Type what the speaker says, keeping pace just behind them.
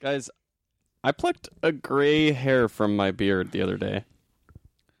Guys, I plucked a gray hair from my beard the other day.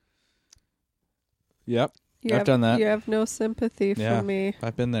 Yep, I've done that. You have no sympathy for me.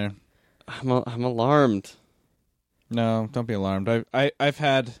 I've been there. I'm alarmed. No, don't be alarmed. I've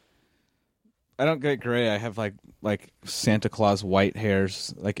had. I don't get gray. I have like Santa Claus white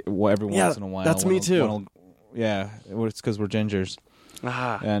hairs, like every once in a while. That's me too. It's because we're gingers,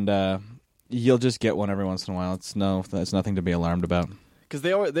 and you'll just get one every once in a while. It's nothing to be alarmed about. Because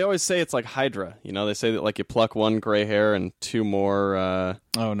they always say it's like Hydra. You know, they say that like you pluck one gray hair and two more.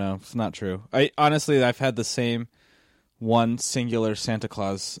 Oh no, it's not true. I've had the same one singular Santa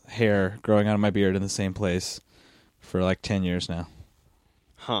Claus hair growing out of my beard in the same place for like 10 years now.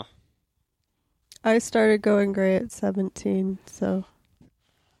 Huh. I started going gray at 17, so...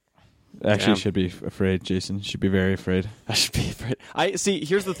 Actually, you should be afraid, Jason. You should be very afraid. I should be afraid.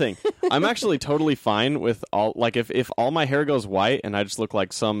 Here's the thing. I'm actually totally fine with all... Like, if all my hair goes white and I just look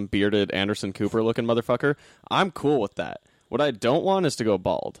like some bearded Anderson Cooper-looking motherfucker, I'm cool with that. What I don't want is to go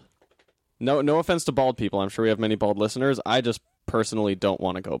bald. No offense to bald people. I'm sure we have many bald listeners. I just personally don't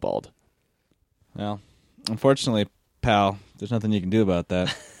want to go bald. Well, unfortunately, pal, there's nothing you can do about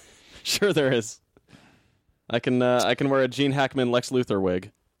that. Sure there is. I can wear a Gene Hackman Lex Luthor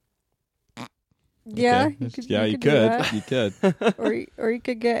wig. Yeah, okay. You could. or you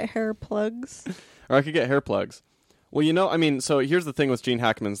could get hair plugs. Or I could get hair plugs. Well, so here's the thing with Gene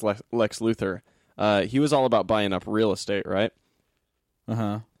Hackman's Lex Luthor. He was all about buying up real estate, right?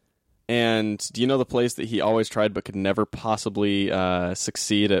 Uh-huh. And do you know the place that he always tried but could never possibly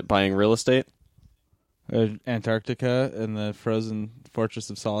succeed at buying real estate? Antarctica and the frozen Fortress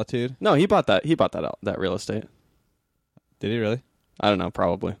of Solitude? No, he bought that that real estate. Did he really? I don't know,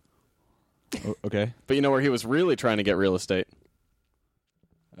 probably. Okay. But you know where he was really trying to get real estate?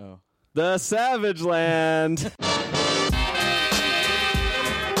 Oh. The Savage Land.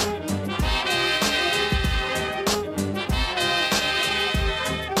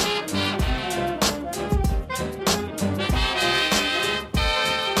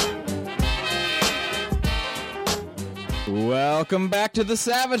 Welcome back to the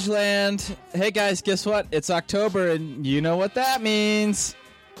Savage Land. Hey guys, guess what? It's October and you know what that means.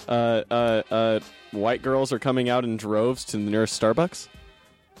 White girls are coming out in droves to the nearest Starbucks.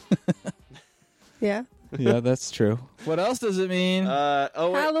 Yeah. Yeah, that's true. What else does it mean?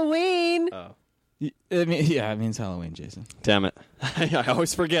 Halloween. Oh. It means Halloween, Jason. Damn it. I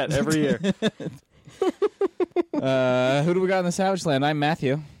always forget every year. Who do we got in the Savage Land? I'm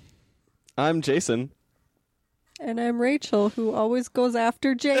Matthew. I'm Jason. And I'm Rachel, who always goes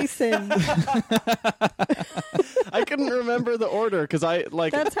after Jason. I couldn't remember the order because I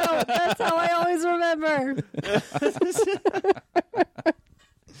like. That's how I always remember.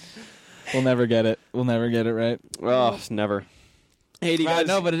 We'll never get it. We'll never get it right. Oh, never. Hey, do you guys?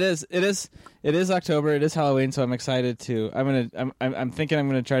 No, but it is October. It is Halloween, so I'm excited to. I'm thinking I'm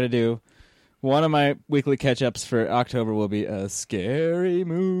gonna try to do. One of my weekly catch-ups for October will be a scary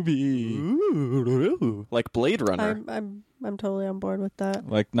movie. Ooh, like Blade Runner. I'm totally on board with that.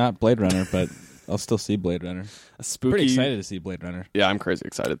 Like not Blade Runner, but I'll still see Blade Runner. A spooky. Pretty excited to see Blade Runner. Yeah, I'm crazy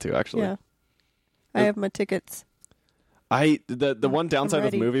excited too. Actually, Yeah, I have my tickets. The one downside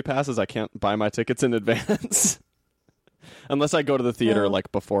with Movie Pass is I can't buy my tickets in advance unless I go to the theater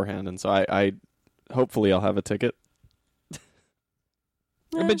like beforehand, and so I hopefully I'll have a ticket.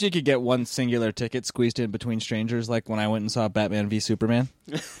 I bet you could get one singular ticket squeezed in between strangers, like when I went and saw Batman v Superman.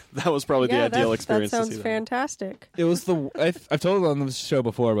 That was probably the ideal experience. That sounds to see fantastic. It was I've told it on the show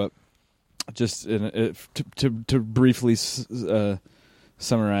before, but just to briefly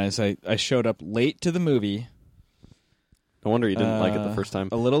summarize, I showed up late to the movie. No wonder you didn't like it the first time.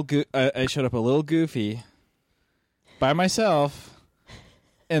 I showed up a little goofy by myself.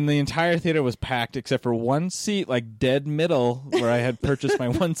 And the entire theater was packed except for one seat, like dead middle, where I had purchased my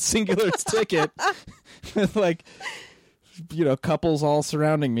one singular ticket with couples all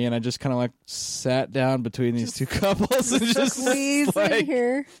surrounding me, and I just kind of like sat down between these two couples and just squeeze in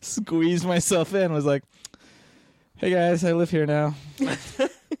here. Squeezed myself in. Was like, hey guys, I live here now.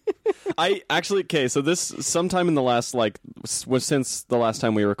 So this sometime in the last since the last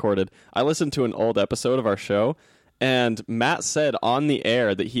time we recorded, I listened to an old episode of our show. And Matt said on the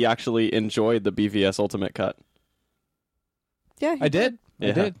air that he actually enjoyed the BVS Ultimate Cut. Yeah, I did.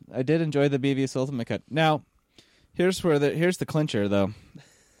 I did enjoy the BVS Ultimate Cut. Now, here's the clincher, though.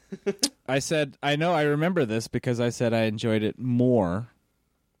 I remember this because I said I enjoyed it more,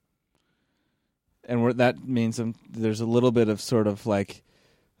 and that means there's a little bit of sort of like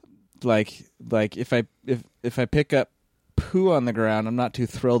if I pick up poo on the ground, I'm not too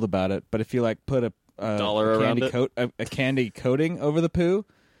thrilled about it. But if you put a dollar around it, a candy coating over the poo,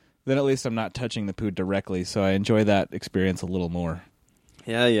 then at least I'm not touching the poo directly, so I enjoy that experience a little more.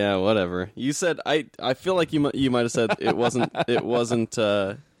 Yeah, whatever. You said I feel like you might have said it wasn't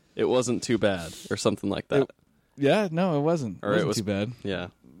too bad or something like that. Yeah, no, it wasn't. Or It wasn't it was too bad. Yeah.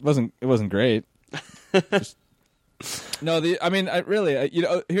 It wasn't great. Here's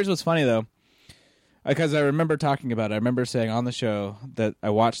what's funny though, because I remember talking about it. I remember saying on the show that I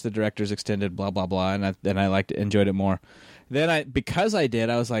watched the director's extended blah blah blah, and I enjoyed it more. Then because I did,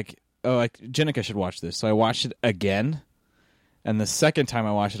 I was like, oh, Jenica should watch this. So I watched it again, and the second time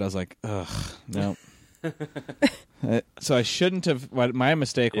I watched it, I was like, ugh, no. So I shouldn't have. What my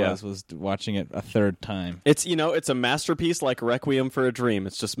mistake was watching it a third time. It's it's a masterpiece like Requiem for a Dream.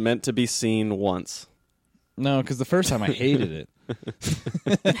 It's just meant to be seen once. No, because the first time I hated it.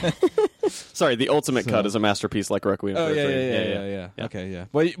 Sorry, the ultimate cut is a masterpiece like Requiem for a Dream. Yeah. Okay, yeah.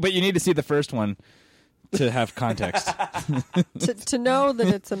 But you need to see the first one to have context. to know that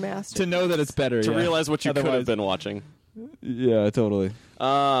it's a masterpiece. To know that it's better. To yeah. realize what you could Otherwise- have been watching. Yeah, totally.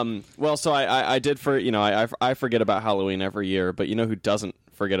 Well, so I did I forget about Halloween every year, but you know who doesn't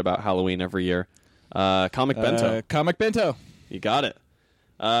forget about Halloween every year? Comic Bento. Comic Bento. You got it.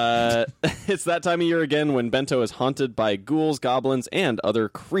 It's that time of year again when Bento is haunted by ghouls, goblins, and other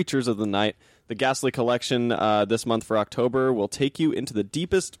creatures of the night. The Ghastly Collection this month for October will take you into the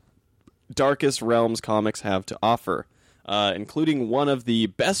deepest, darkest realms comics have to offer, including one of the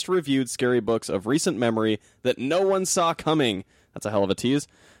best-reviewed scary books of recent memory that no one saw coming. That's a hell of a tease.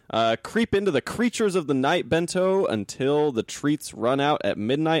 Creep into the creatures of the night, Bento, until the treats run out at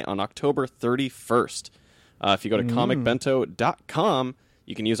midnight on October 31st. If you go to comicbento.com,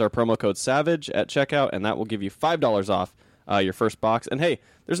 you can use our promo code SAVAGE at checkout, and that will give you $5 off your first box. And hey,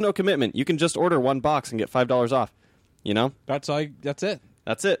 there's no commitment. You can just order one box and get $5 off. You know? That's it. That's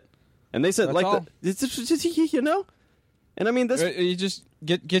it. And they said, That's like, all. you know? And I mean, this. You just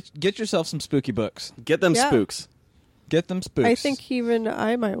get yourself some spooky books. Get them Yeah. spooks. Get them spooks. I think even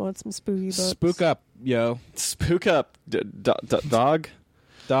I might want some spooky books. Spook up, yo. Spook up, dog.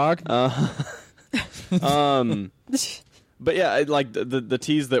 Dog? But yeah, like the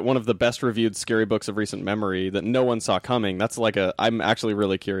tease that one of the best reviewed scary books of recent memory that no one saw coming. That's like I'm actually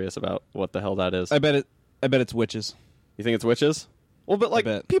really curious about what the hell that is. I bet it's witches. You think it's witches? Well, but like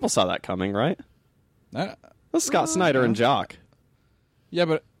bet. people saw that coming, right? I- That's Scott Snyder and Jock. Yeah,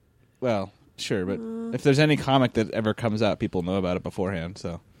 but well, sure, but if there's any comic that ever comes out, people know about it beforehand,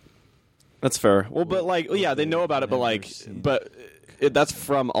 so That's fair. Well, but like, yeah, they know about it, but like, that's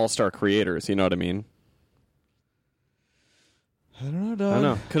from all-star creators. You know what I mean? I don't know, dog. I don't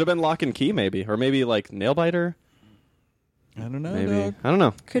know. Could have been Lock and Key, maybe, or maybe like Nailbiter. I don't know, Maybe dog. I don't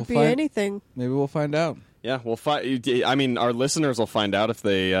know. Could be We'll find- anything. Maybe we'll find out. Yeah, we'll find. I mean, our listeners will find out if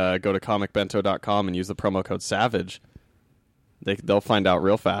they go to comicbento.com and use the promo code SAVAGE. They'll find out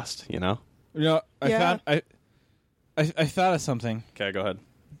real fast. You know. You know, Yeah. I thought of something Okay, go ahead.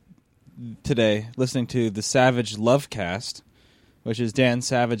 today listening to the Savage Lovecast, which is Dan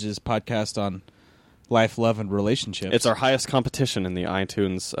Savage's podcast on life, love, and relationships. It's our highest competition in the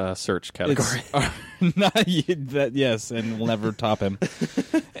iTunes search category. It's not that, yes, and we'll never top him.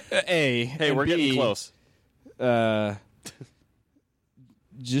 Hey, and we're getting B, close.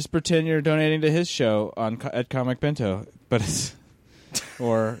 Just pretend you're donating to his show at Comic Bento, but it's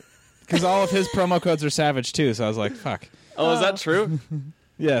because all of his promo codes are Savage too. So I was like, "Fuck." Oh, is that true?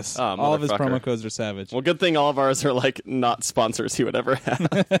 Yes, Oh, all of his motherfucker. promo codes are Savage. Well, good thing all of ours are like not sponsors he would ever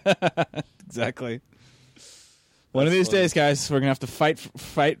have. Exactly. One of these days, guys, we're gonna have to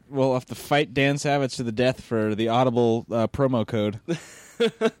fight. We'll have to fight Dan Savage to the death for the Audible promo code.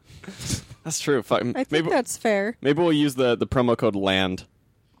 That's true. Fuck, I think that's fair. maybe we'll use the promo code LAND.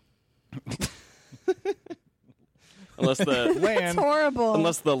 Unless the It's horrible.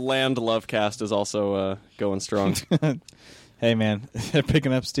 unless the Land Lovecast is also going strong. Hey, man, they're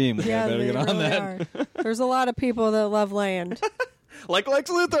picking up steam. We yeah, better they get on really that. are. There's a lot of people that love land. Like Lex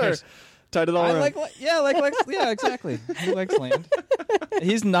Luthor. Tied it all I around. yeah, exactly. He likes land.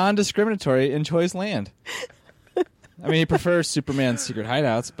 He's non-discriminatory, enjoys land. I mean, he prefers Superman's secret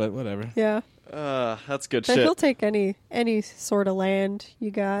hideouts, but whatever. Yeah. That's good But shit. he'll take any sort of land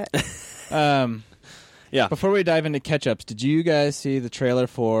you got. Yeah. Before we dive into catch-ups, did you guys see the trailer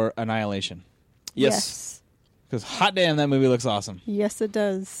for Annihilation? Yes. Because hot damn, that movie looks awesome. Yes, it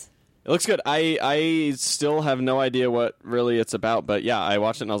does. It looks good. I still have no idea what really it's about, but yeah, I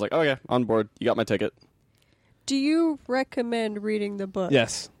watched it and I was like, okay, on board. You got my ticket. Do you recommend reading the book?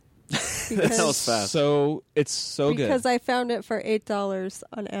 Yes. Because, That was fast. So it's so because good. I found it for $8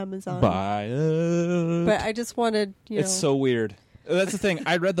 on Amazon. Buy it. But I just wanted, It's so weird. That's the thing.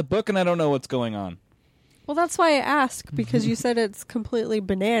 I read the book and I don't know what's going on. Well, that's why I ask, because you said it's completely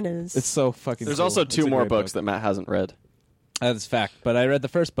bananas. It's so fucking. There's cool. also It's 2 a more great books book. that Matt hasn't read. That's fact. But I read the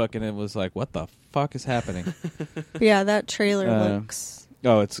first book and it was like, what the fuck is happening? Yeah, that trailer looks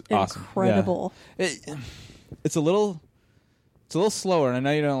Oh, it's awesome. incredible. Yeah. It's a little slower, and I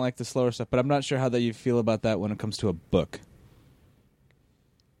know you don't like the slower stuff, but I'm not sure how that you feel about that when it comes to a book.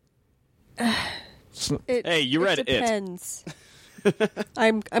 Hey, you read It. Depends.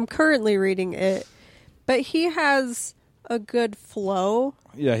 I'm currently reading it, but he has a good flow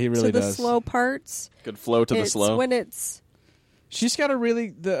Yeah, he really to the does. slow parts. Good flow to the It's slow. when it's She's got a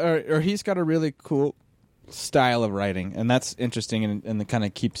really, or he's got a really cool style of writing, and that's interesting, and it kind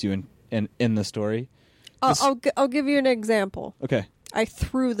of keeps you in the story. I'll give you an example. Okay. I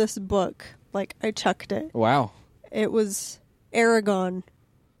threw this book, like I chucked it. Wow. It was Aragon,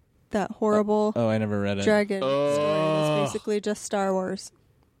 that horrible Oh, I never read it. dragon Oh. story that's basically just Star Wars.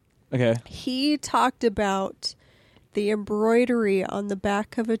 Okay. He talked about the embroidery on the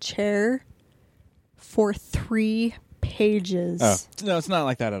back of a chair for 3 pages. Oh no, it's not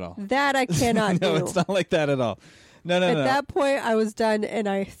like that at all. That I cannot No, do. it's not like that at all. No. At that point, I was done and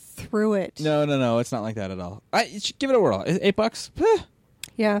I threw it. No, it's not like that at all. You should give it a whirl. $8? Eh.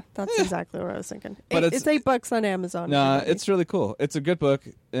 Yeah, that's exactly what I was thinking. But It's $8 on Amazon. No, everybody. it's really cool. It's a good book,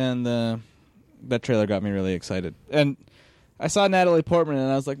 and that trailer got me really excited. And I saw Natalie Portman,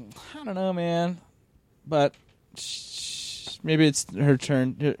 and I was like, I don't know, man. But maybe it's her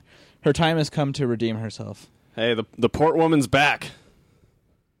turn. Her time has come to redeem herself. Hey, the port woman's back.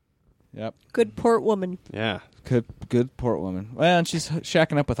 Yep. Good port woman. Yeah. Good port woman. Well, and she's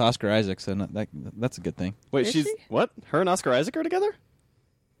shacking up with Oscar Isaac, so that's a good thing. Wait, Is she's she? what? Her and Oscar Isaac are together?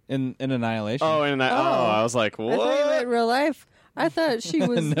 In Annihilation. Oh, and I was like, I thought you meant what? real life. I thought she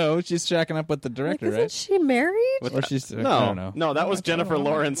was. No, she's shacking up with the Like, director, isn't right? she married? Or she's I No, don't know. no, that was Jennifer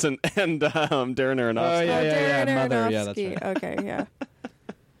Lawrence and Darren Aronofsky. Oh, yeah, Darren Mother, yeah, that's Aronofsky. right. Okay, yeah.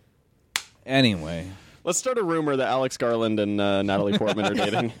 Anyway. Let's start a rumor that Alex Garland and Natalie Portman are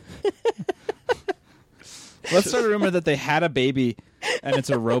dating. Let's start a rumor that they had a baby and it's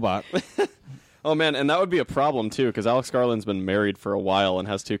a robot. Oh man, and that would be a problem too, because Alex Garland's been married for a while and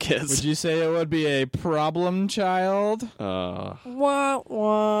has 2 kids. Would you say it would be a problem child? Wah,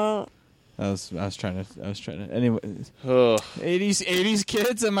 wah. I was trying to. Anyway, Ugh. 80s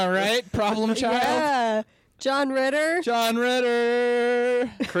kids, am I right? Problem child. Yeah. John Ritter. John Ritter.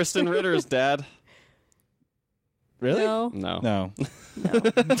 Kristen Ritter's dad. Really? No. No. No. No.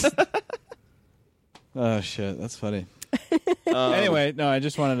 Oh shit, that's funny. Anyway, no, I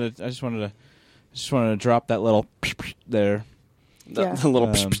just wanted to drop that little there. Yeah. The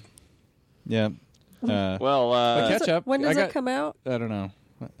little. Yeah. Well, catch up. When does I it got- come out? I don't know.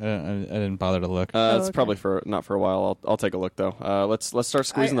 I didn't bother to look. it's okay. probably not for a while. I'll take a look though. Let's start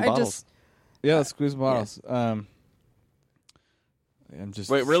squeezing the I bottles. just- Yeah, let's squeeze bottles. I'm just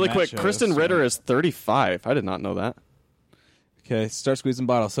Wait, really Smash quick. Show, Kristen sorry. Ritter is 35. I did not know that. Okay, start squeezing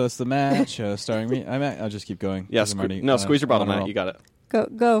bottles. So it's the Matt Show starring me. I'll just keep going. Yeah, 'cause I'm already squeeze your bottle, on a Matt. roll. You got it.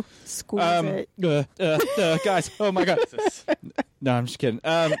 Go. Squeeze it. Guys, oh my god. No, I'm just kidding.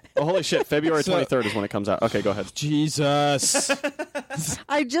 Oh, holy shit! February So- 23rd is when it comes out. Okay, go ahead. Jesus.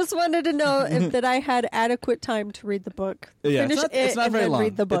 I just wanted to know if that I had adequate time to read the book. Yeah, Finish it's not and very then long.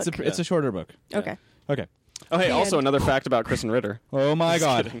 read the book. It's a shorter book. Okay. Okay. Oh, hey, The also end. another fact about Kristen Ritter. Oh my Just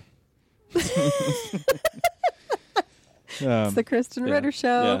god. kidding. It's the Kristen yeah. Ritter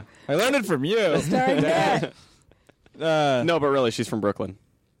Show. I learned it from you. Starring Matt. No, but really, she's from Brooklyn.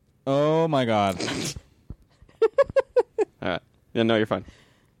 Oh my god. All right. Yeah, no, you're fine.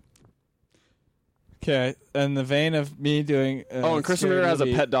 Okay, in the vein of me doing. Oh, and Kristen Ritter has a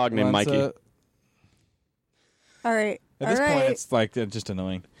pet dog named Mikey. All right. At All this right. point, it's like just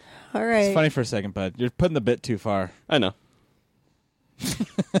annoying. All right. It's funny for a second, but you're putting the bit too far. I know.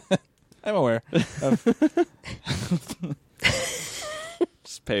 I'm aware.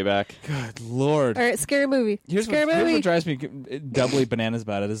 Just payback. Good lord. All right. Scary movie. Here's Scary what movie. drives me doubly bananas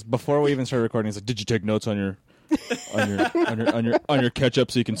about it is before we even started recording, it's like, did you take notes on your catch up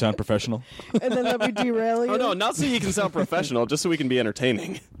so you can sound professional? And then let me derail you. Oh no, not so you can sound professional, just so we can be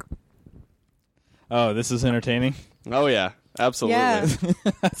entertaining. Oh, this is entertaining. Oh yeah, absolutely. Yeah.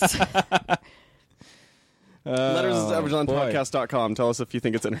 Letters at Oh, boy. averagepodcast.com. Tell us if you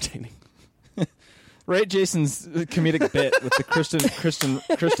think it's entertaining. Rate Jason's comedic bit with the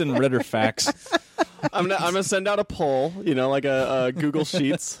Kristen Ritter facts. I'm gonna send out a poll, like a Google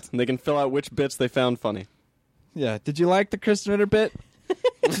Sheets, and they can fill out which bits they found funny. Yeah. Did you like the Kristen Ritter bit?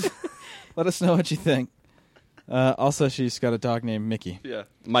 Let us know what you think. Also, she's got a dog named Mickey. Yeah,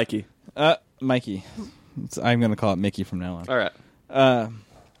 Mikey. Mikey. I'm going to call it Mickey from now on. All right.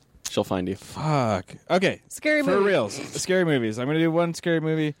 She'll find you. Fuck. Okay. Scary For movie. reals. Scary movies. I'm going to do one scary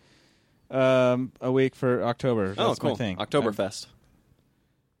movie a week for October. Oh, That's cool. my thing. Oktoberfest.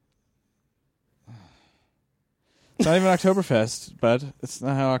 It's not even Oktoberfest, but it's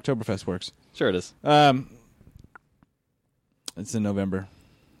not how Oktoberfest works. Sure it is. It's in November.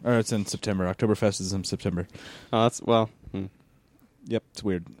 Or it's in September. Oktoberfest is in September. Oh, that's Yep, it's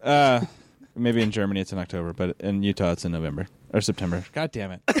weird. Maybe in Germany it's in October, but in Utah it's in November. Or September. God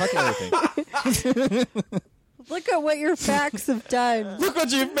damn it. Fuck everything. Look at what your facts have done. Look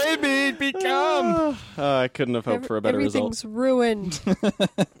what you've made me become! I couldn't have hoped for a better Everything's result. ruined.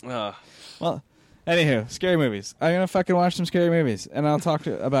 Well, anywho, scary movies. I'm going to fucking watch some scary movies, and I'll talk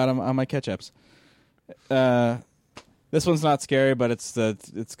about them on my catch-ups. This one's not scary, but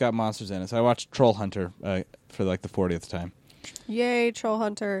it's got monsters in it. So I watched Troll Hunter for like the 40th time. Yay, Troll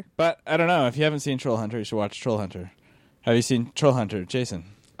Hunter. But I don't know. If you haven't seen Troll Hunter, you should watch Troll Hunter. Have you seen Troll Hunter, Jason?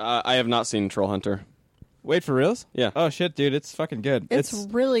 I have not seen Troll Hunter. Wait, for reals? Yeah. Oh, shit, dude. It's fucking good. It's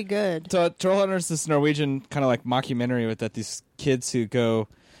really good. So Troll Hunter is this Norwegian kind of like mockumentary with these kids who go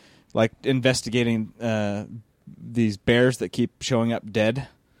like investigating these bears that keep showing up dead.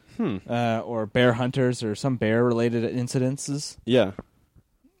 Or bear hunters or some bear-related incidences. Yeah.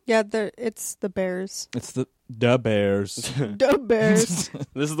 Yeah, it's the bears. It's the bears. The bears.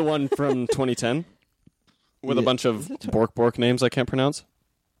 This is the one from 2010 with a Yeah. bunch of Bork names I can't pronounce.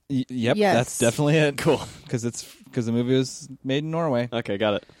 Yep, Yes. that's definitely it. Cool. Because the movie was made in Norway. Okay,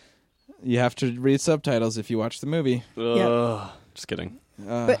 got it. You have to read subtitles if you watch the movie. Ugh. Just kidding.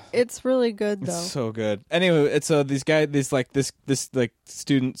 But it's really good, though. It's so good. Anyway, it's these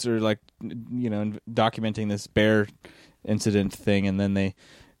students are like, documenting this bear incident thing, and then they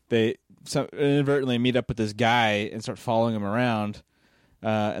inadvertently meet up with this guy and start following him around,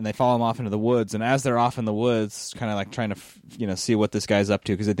 and they follow him off into the woods. And as they're off in the woods, kind of like trying to see what this guy's up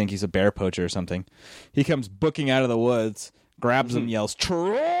to because they think he's a bear poacher or something, he comes booking out of the woods, grabs him, yells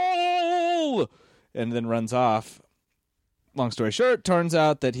 "Troll!" and then runs off. Long story short, turns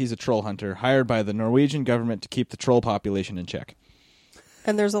out that he's a troll hunter hired by the Norwegian government to keep the troll population in check.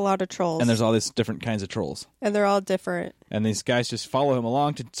 And there's a lot of trolls. And there's all these different kinds of trolls. And they're all different. And these guys just follow him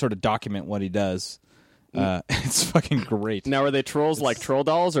along to sort of document what he does. It's fucking great. Now, are they trolls like troll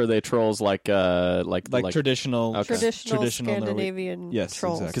dolls, or are they trolls like traditional, Okay. Traditional Scandinavian Norwe- Yes,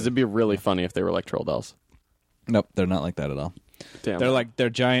 trolls. exactly. Because it'd be really funny if they were like troll dolls. Nope, they're not like that at all. Damn. They're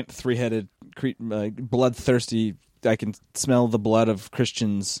giant, three-headed, bloodthirsty. I can smell the blood of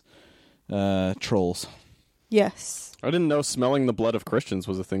Christians trolls. Yes. I didn't know smelling the blood of Christians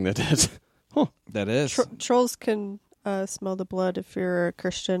was a thing they did. That is. Trolls can smell the blood if you're a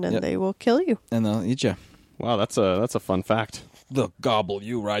Christian, and Yep. they will kill you. And they'll eat you. Wow, that's a fun fact. They'll gobble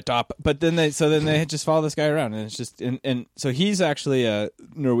you right up. But then they just follow this guy around, and it's just and so he's actually a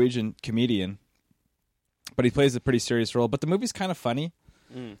Norwegian comedian, but he plays a pretty serious role. But the movie's kind of funny.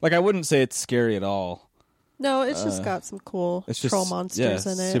 Like I wouldn't say it's scary at all. No, it's just got some cool It's just troll monsters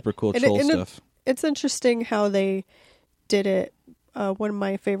in it. super cool And troll and stuff. It's interesting how they did it. One of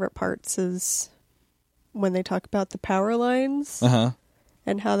my favorite parts is when they talk about the power lines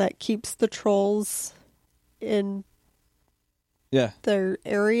and how that keeps the trolls in Yeah. their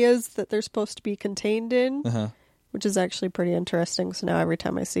areas that they're supposed to be contained in, which is actually pretty interesting. So now every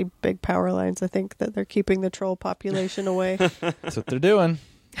time I see big power lines, I think that they're keeping the troll population away. That's what they're doing.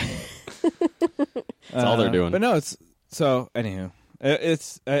 That's all they're doing. But no, it's so. Anywho,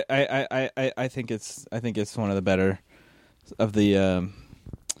 it's I think it's one of the better of the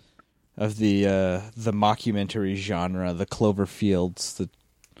mockumentary genre, the Cloverfields,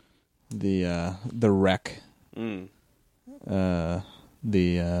 the Wreck, I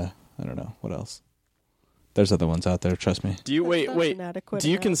don't know what else. There's other ones out there. Trust me. Do you wait? That's inadequate Do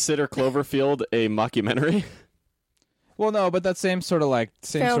you enough. consider Cloverfield a mockumentary? Well, no, but that same sort of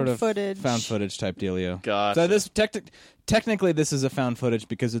Found footage. found footage type dealio. Gotcha. So this technically this is a found footage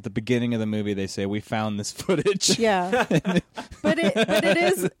because at the beginning of the movie they say we found this footage. Yeah, but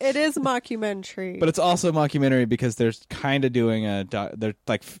it is mockumentary. But it's also a mockumentary because they're kind of doing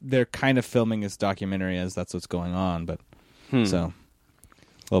they're kind of filming this documentary as that's what's going on. But so a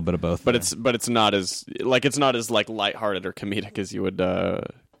little bit of both. But there. it's not as lighthearted or comedic as you would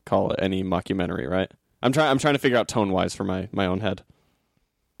call it any mockumentary, right? I'm trying to figure out tone wise for my own head.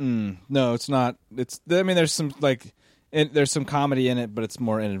 No, it's not. There's some there's some comedy in it, but it's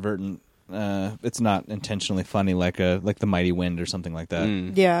more inadvertent. It's not intentionally funny like The Mighty Wind or something like that.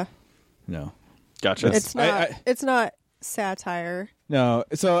 yeah, No, Gotcha. it's not. It's not satire. no.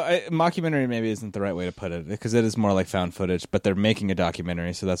 So mockumentary maybe isn't the right way to put it because it is more like found footage, but they're making a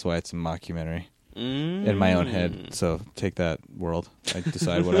documentary, so that's why it's a mockumentary. in my own head. So take that, world. I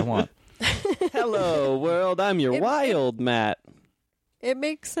decide what I want. Hello, world. I'm your wild Matt. It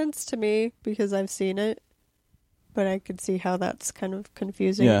makes sense to me because I've seen it, but I could see how that's kind of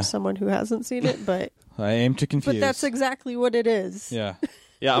confusing to someone who hasn't seen it. But I aim to confuse. But that's exactly what it is. Yeah.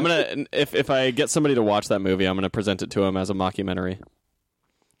 Yeah, I'm gonna if I get somebody to watch that movie, I'm gonna present it to them as a mockumentary.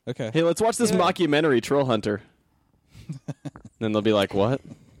 Okay. Hey, let's watch this mockumentary, Troll Hunter. Then they'll be like, "What?"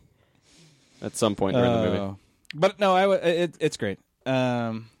 At some point during the movie. But no, it's great.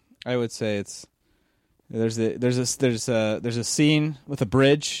 I would say there's a scene with a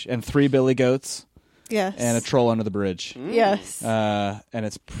bridge and 3 billy goats. Yes. And a troll under the bridge. Yes. And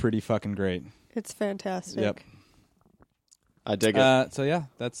it's pretty fucking great. It's fantastic. Yep. I dig it. So yeah,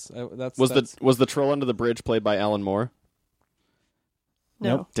 that's was the troll under the bridge played by Alan Moore?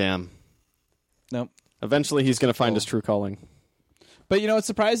 No. Nope. Damn. Nope. Eventually, he's going to find his true calling. But you know what's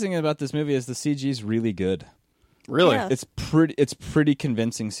surprising about this movie is the CG is really good. Really? Yeah. It's pretty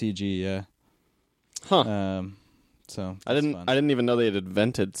convincing CG. Yeah. Huh. So I didn't even know they had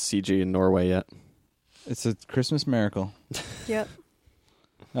invented CG in Norway yet. It's a Christmas miracle. Yep.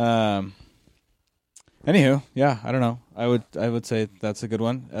 Anywho, yeah, I don't know. I would say that's a good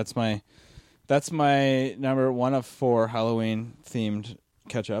one. That's my number 1 of 4 Halloween themed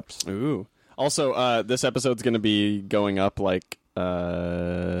catch ups. Ooh. Also, this episode's going to be going up like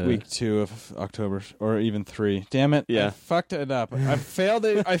week 2 of October, or even 3. Damn it! Yeah. I fucked it up. I failed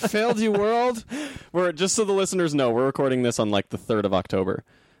it. I failed you, world. We're just so the listeners know, we're recording this on like the 3rd of October.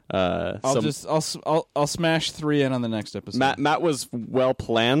 I'll smash 3 in on the next episode. Matt was well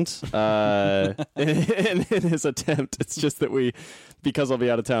planned in his attempt. It's just that because I'll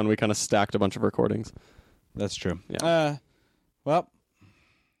be out of town, we kind of stacked a bunch of recordings. That's true. Yeah. Well,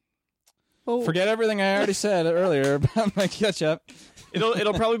 forget everything I already said earlier about my catch up.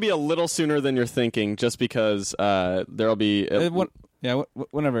 It'll probably be a little sooner than you're thinking, just because there'll be.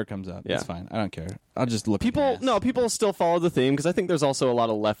 Whenever it comes out, that's fine. I don't care. I'll just look. People still follow the theme because I think there's also a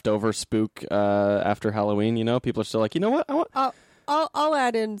lot of leftover spook after Halloween. You know, people are still like, you know what? I'll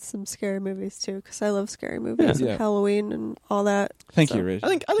add in some scary movies too because I love scary movies and Halloween and all that. Thank you, Rich.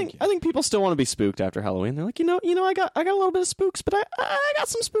 I think people still want to be spooked after Halloween. They're like, I got a little bit of spooks, but I got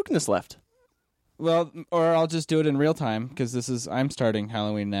some spookness left. Well, or I'll just do it in real time because I'm starting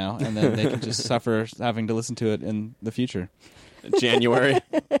Halloween now, and then they can just suffer having to listen to it in the future. January.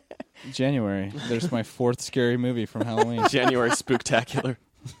 There's my 4th scary movie from Halloween. January Spooktacular.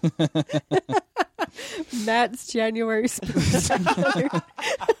 Matt's January Spooktacular.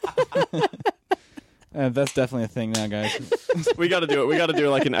 That's definitely a thing now, guys. We got to do it. We got to do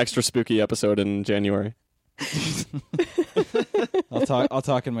like an extra spooky episode in January. I'll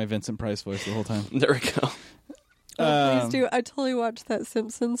talk in my Vincent Price voice the whole time. There we go. Please do. I totally watched that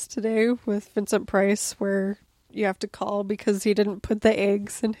Simpsons today with Vincent Price where you have to call because he didn't put the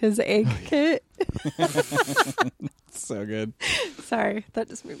eggs in his egg kit. So good. Sorry, that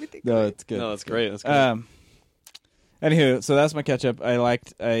just made me think. No, it's good. No, that's great. That's good. Anywho, so that's my catch up. I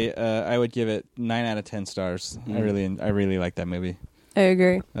would give it 9 out of 10 stars. I really like that movie. I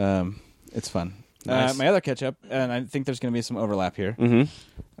agree. It's fun. Nice. My other catch up, and I think there's going to be some overlap here.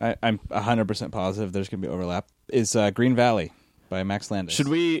 Mm-hmm. I'm 100% positive there's going to be overlap. Is Green Valley by Max Landis. Should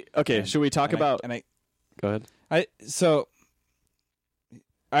we talk about? Go ahead. I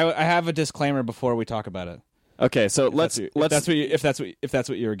have a disclaimer before we talk about it. Okay, so if that's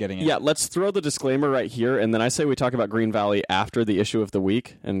what you were getting at. Yeah, let's throw the disclaimer right here, and then I say we talk about Green Valley after the issue of the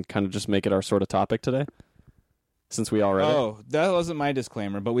week, and kind of just make it our sort of topic today, since we all read it. Oh, that wasn't my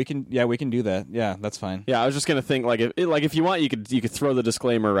disclaimer, but we can do that. Yeah, that's fine. Yeah, I was just gonna think if you want, you could throw the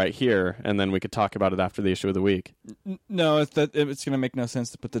disclaimer right here, and then we could talk about it after the issue of the week. No, it's gonna make no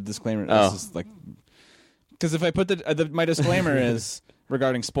sense to put the disclaimer. Oh. Because if I put my disclaimer is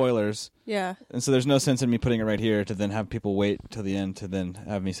regarding spoilers. Yeah. And so there's no sense in me putting it right here to then have people wait till the end to then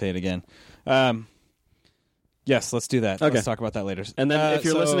have me say it again. Yes, let's do that. Okay. Let's talk about that later. And then if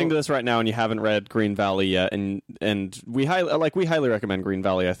you're listening to this right now and you haven't read Green Valley yet, and we highly recommend Green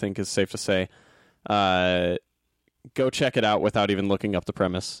Valley, I think is safe to say, go check it out without even looking up the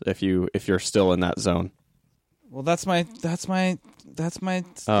premise if you're still in that zone. Well, that's my thing.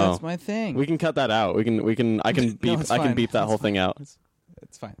 We can cut that out. I can beep that whole thing out.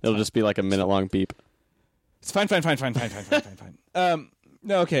 It's fine. It'll just be like a minute long beep. It's fine.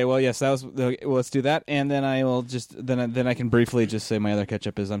 No, okay. Well, yes, well, let's do that, and then I will just then I can briefly just say my other catch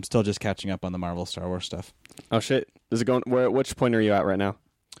up is I'm still just catching up on the Marvel Star Wars stuff. Oh shit! Is it going? Which point are you at right now?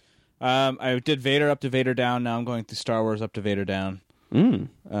 I did Vader up to Vader down. Now I'm going through Star Wars up to Vader down.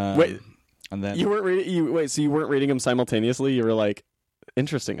 Wait. And then you weren't reading. So you weren't reading them simultaneously. You were like,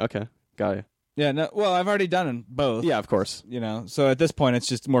 interesting. Okay, got it. Yeah, no. Well, I've already done both. Yeah, of course. So at this point, it's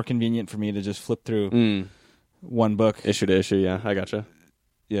just more convenient for me to just flip through one book, issue to issue. Yeah, I gotcha.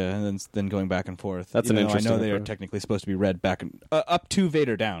 Yeah, and then going back and forth. That's an interesting I know they are approach. technically supposed to be read back and up to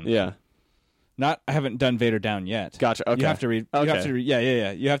Vader Down. Yeah. I haven't done Vader Down yet. Gotcha. Okay. You have to read. Okay. You have to read.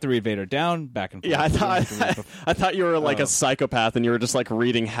 Yeah. You have to read Vader Down back and forth. Yeah, I thought you were like a psychopath, and you were just like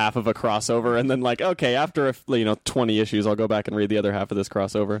reading half of a crossover, and then like, okay, after 20 issues, I'll go back and read the other half of this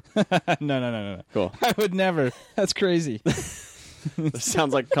crossover. No. Cool. I would never. That's crazy.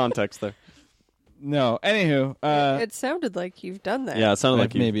 Sounds like context there. No. Anywho, it sounded like you've done that. Yeah, it sounded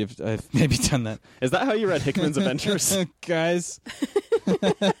like I've maybe done that. Is that how you read Hickman's Adventures? Guys.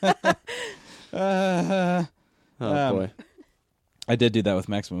 Oh boy. I did do that with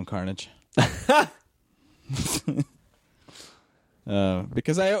Maximum Carnage.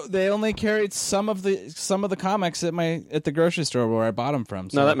 Because they only carried some of the comics at the grocery store where I bought them from.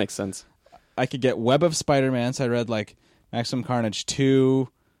 So No, that makes sense. I could get Web of Spider-Man, so I read like Maximum Carnage 2,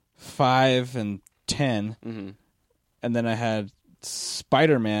 5, and 10. Mm-hmm. And then I had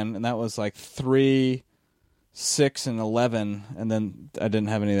Spider-Man, and that was like 3, 6, and 11. And then I didn't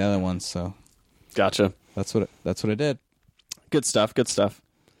have any of the other ones, so Gotcha. that's what I did. Good stuff. Good stuff.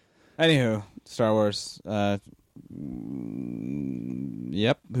 Anywho, Star Wars.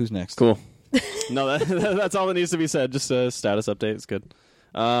 Yep. Who's next? Cool. No, that's all that needs to be said. Just a status update. It's good.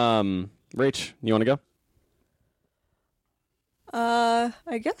 Rach, you want to go?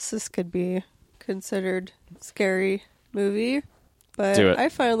 I guess this could be considered scary movie, but Do it. I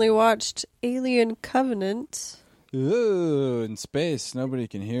finally watched Alien Covenant. Ooh, in space, nobody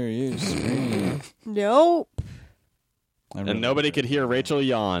can hear you scream. Nope. And nobody could hear Rachel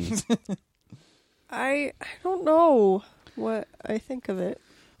yawn. I don't know what I think of it.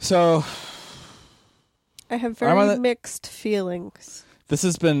 So I have I'm on very the- mixed feelings. this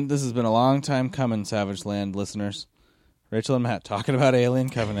has been a long time coming, Savage Land listeners. Rachel and Matt talking about Alien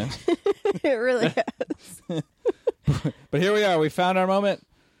Covenant. It really has. But here we are. We found our moment.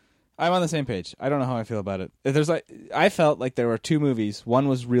 I'm on the same page. I don't know how I feel about it. I felt like there were two movies. One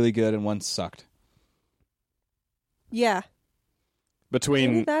was really good and one sucked. Yeah, maybe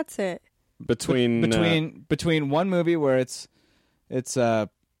Between that's it. between one movie where it's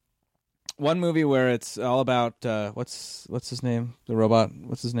one movie where it's all about what's his name, the robot,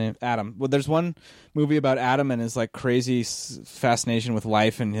 what's his name, Adam. Well, there's one movie about Adam and his like crazy fascination with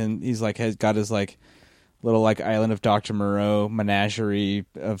life, and he's like has got his like little like island of Dr. Moreau menagerie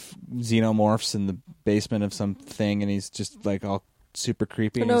of xenomorphs in the basement of some thing, and he's just like all super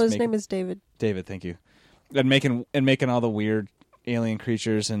creepy. Oh, and no, he's his name is David. David, thank you. And making all the weird alien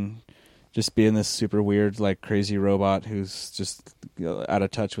creatures and just being this super weird, like crazy robot who's just out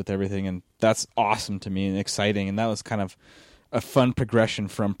of touch with everything, and that's awesome to me and exciting. And that was kind of a fun progression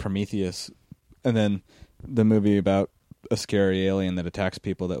from Prometheus, and then the movie about a scary alien that attacks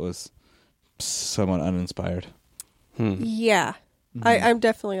people that was somewhat uninspired. Yeah, I'm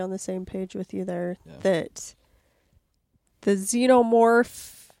definitely on the same page with you there. Yeah. That the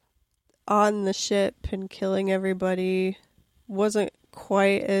xenomorph on the ship and killing everybody wasn't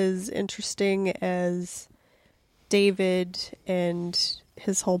quite as interesting as David and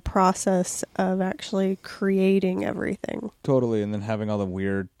his whole process of actually creating everything. Totally, and then having all the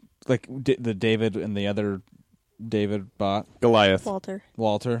weird, like the David and the other David bot, Goliath.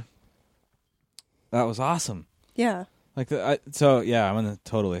 Walter. That was awesome. Yeah. I'm in the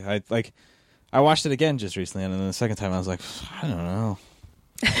totally. I watched it again just recently, and then the second time I was like, I don't know.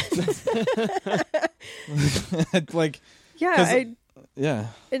 Like, Yeah, yeah.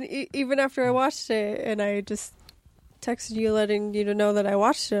 and even after I watched it, and I just texted you letting you know that I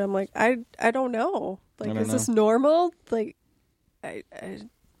watched it, I'm like, I don't know. Like, I don't is this normal? Like, I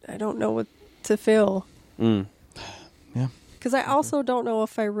don't know what to feel. Yeah. Because I also don't know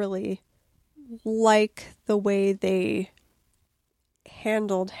if I really like the way they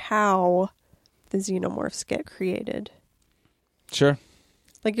handled how the xenomorphs get created. Sure.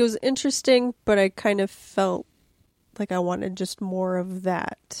 Like, it was interesting, but I kind of felt like I wanted just more of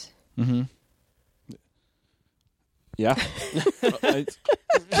that. Mm-hmm. Yeah.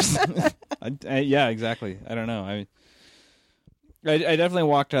 Yeah, exactly. I don't know. I definitely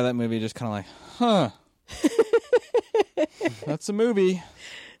walked out of that movie just kind of like, huh. That's a movie.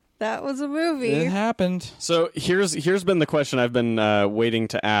 That was a movie. It happened. So here's been the question I've been waiting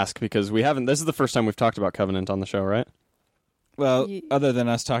to ask, because we haven't. This is the first time we've talked about Covenant on the show, right? Well, other than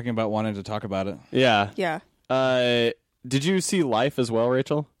us talking about wanting to talk about it. Yeah. Yeah. Did you see Life as well,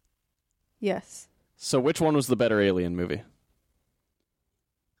 Rachel? Yes. So which one was the better Alien movie?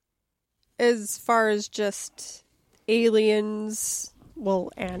 As far as just aliens,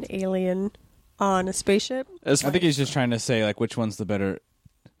 well, an alien on a spaceship. I think he's just trying to say, like, which one's the better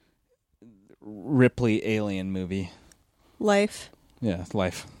Ripley alien movie. Life. Yeah,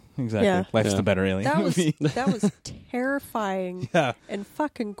 Life. Exactly. Yeah. Life's the better alien movie. That was terrifying. Yeah. And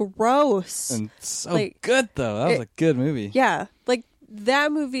fucking gross. And so Like, good, though. That was a good movie. Yeah. Like,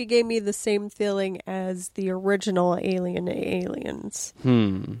 that movie gave me the same feeling as the original Aliens.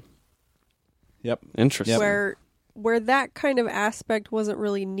 Yep. Interesting. Where that kind of aspect wasn't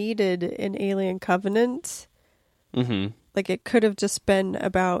really needed in Alien Covenant. Mm-hmm. Like, it could have just been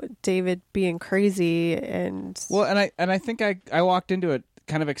about David being crazy and... Well, and I think I walked into it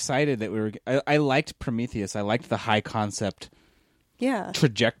kind of excited that I liked Prometheus. I liked the high concept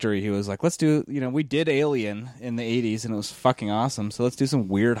trajectory. He was like, let's do, we did Alien in the 80s and it was fucking awesome. So let's do some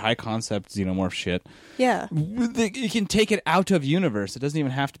weird high concept xenomorph shit. Yeah. You can take it out of universe. It doesn't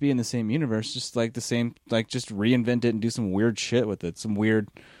even have to be in the same universe. Just like the same, like just reinvent it and do some weird shit with it. Some weird,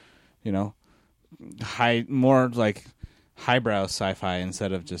 more like highbrow sci-fi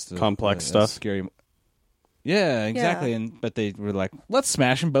instead of just complex stuff. Scary. Yeah, exactly. Yeah. But they were like, let's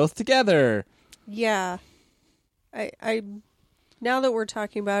smash them both together. Yeah. I now that we're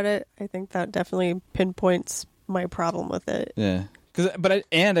talking about it, I think that definitely pinpoints my problem with it. Yeah. I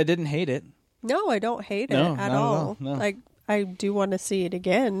didn't hate it. No, I don't hate it No, at not at all. all, no. Like, I do want to see it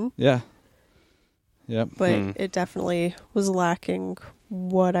again, Yeah. Yep. but it definitely was lacking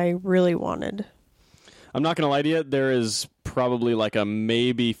what I really wanted. I'm not going to lie to you. There is probably like a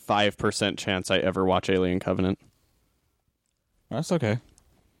maybe 5% chance I ever watch Alien Covenant. That's okay.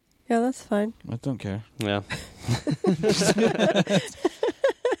 Yeah, that's fine. I don't care. Yeah.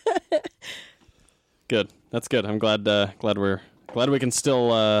 Good. That's good. I'm glad we can still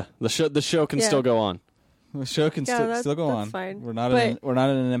the show can still go on. The show can still go on. Fine. We're not in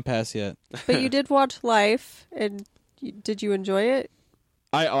an impasse yet. But you did watch Life, and did you enjoy it?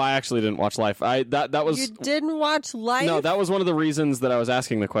 I actually didn't watch Life. That was You didn't watch Life? No, that was one of the reasons that I was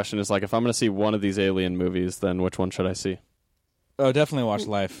asking the question is like if I'm going to see one of these Alien movies, then which one should I see? Oh, definitely watch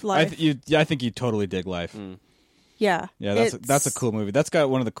Life. I think you totally dig Life. Yeah. Yeah, that's a cool movie. That's got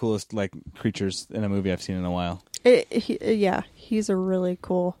one of the coolest like creatures in a movie I've seen in a while. He's a really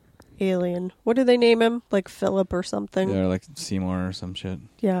cool alien. What do they name him? Like Philip or something? Yeah, or like Seymour or some shit.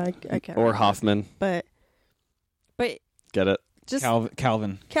 Yeah, I can't Or remember. Hoffman. But Get it? just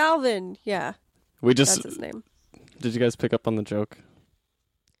Calvin. Calvin, yeah. We That's just his name. Did you guys pick up on the joke?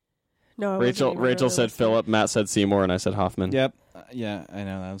 No, I wasn't Rachel even really said listening. Philip, Matt said Seymour, and I said Hoffman. Yep. Yeah, I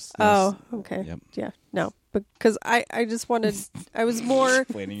know that was. Oh, okay. Yep. Yeah, no, because I just wanted. I was more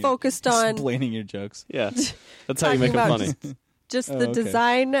focused on explaining your jokes. Yeah, that's how you make talking it about funny. just the okay.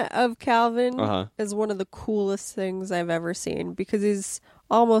 design of Calvin Uh-huh. is one of the coolest things I've ever seen because he's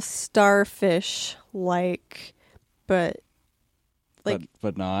almost starfish like, but like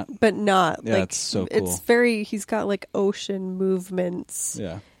but not. but not. Yeah, like it's so cool. It's very. He's got like ocean movements.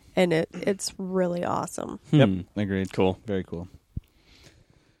 Yeah. And it's really awesome. Yep. Agreed. Cool. Very cool.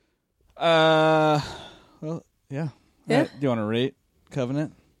 Well, yeah. Yeah. Do you want to rate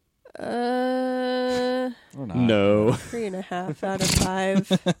Covenant? Or not? No. 3.5 out of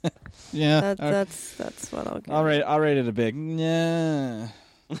 5. Yeah. That's what I'll give. I'll rate it a big. Yeah.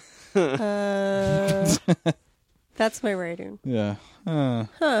 That's my rating. Yeah. Huh.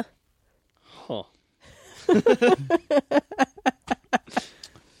 Huh.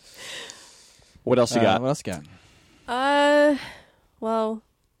 What else you got? What else you got? Well,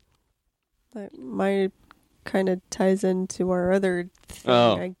 that might kind of ties into our other thing,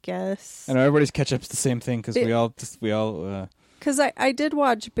 Oh. I guess. I know everybody's catch up's the same thing because we all. Because I did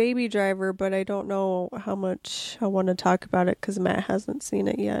watch Baby Driver, but I don't know how much I want to talk about it because Matt hasn't seen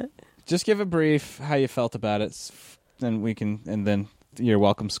it yet. Just give a brief how you felt about it, then we can, and then you're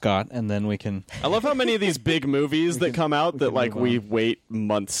welcome, Scott, and then we can. I love how many of these big movies that come out that can like move we on. wait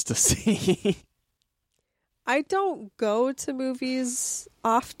months to see. I don't go to movies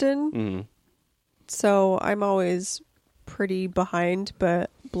often, Mm. so I'm always pretty behind, but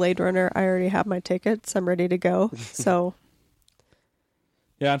Blade Runner, I already have my tickets. I'm ready to go. So,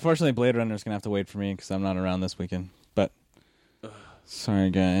 Yeah, unfortunately, Blade Runner's gonna have to wait for me because I'm not around this weekend. But sorry,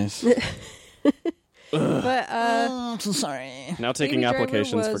 guys. but I'm so sorry. Now taking Baby Driver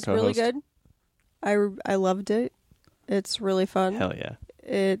applications for was co-host. really good. I loved it. It's really fun. Hell yeah.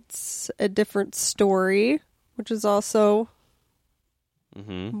 It's a different story, which is also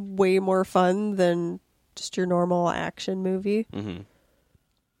Mm-hmm. way more fun than just your normal action movie. Mm-hmm.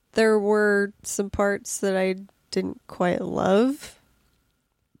 There were some parts that I didn't quite love.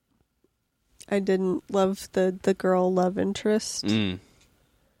 I didn't love the girl love interest, Mm.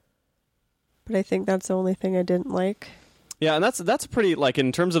 but I think that's the only thing I didn't like. Yeah, and that's pretty, like,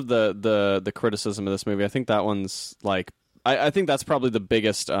 in terms of the criticism of this movie, I think that one's, like, I think that's probably the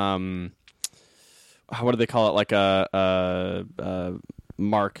biggest, what do they call it, like a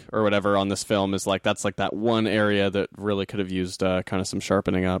mark or whatever on this film is, like, that's, like, that one area that really could have used kind of some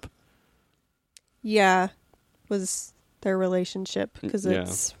sharpening up. Yeah, was their relationship, because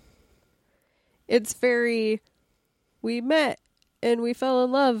it's very, we met and we fell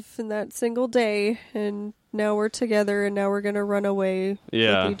in love in that single day, and now we're together, and now we're going to run away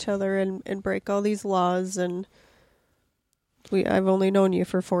with each other and break all these laws, and I've only known you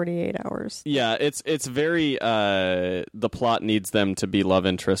for 48 hours. Yeah, it's very, the plot needs them to be love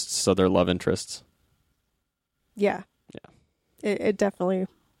interests, so they're love interests. Yeah. It definitely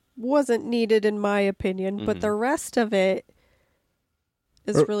wasn't needed in my opinion, but the rest of it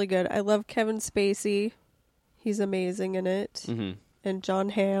is really good. I love Kevin Spacey. He's amazing in it. Mm-hmm. And John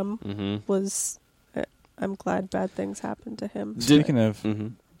Hamm was... I'm glad bad things happened to him. Speaking of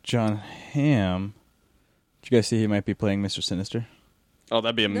John Hamm, did you guys see he might be playing Mr. Sinister? Oh,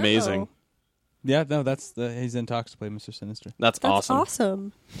 that'd be amazing. No. Yeah, no, he's in talks to play Mr. Sinister. That's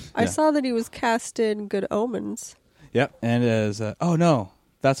awesome. I saw that he was cast in Good Omens. Yep, and as... oh, no,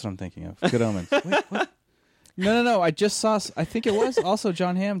 that's what I'm thinking of. Good Omens. Wait, what? No. I just saw... I think it was also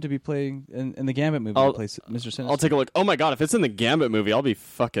John Hamm to be playing in the Gambit movie to play Mr. Sinister. I'll take a look. Oh, my God, if it's in the Gambit movie, I'll be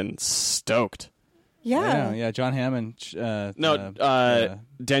fucking stoked. Yeah. John Hamm and...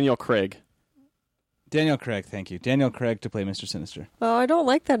 Daniel Craig. Daniel Craig, thank you. Daniel Craig to play Mr. Sinister. Oh, I don't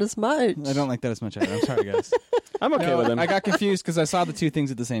like that as much. I don't like that as much either. I'm sorry, guys. I'm okay with him. I got confused because I saw the two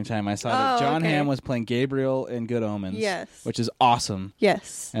things at the same time. I saw that John Hamm was playing Gabriel in Good Omens, which is awesome.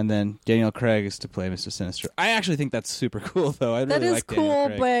 Yes. And then Daniel Craig is to play Mr. Sinister. I actually think that's super cool, though. I really like Daniel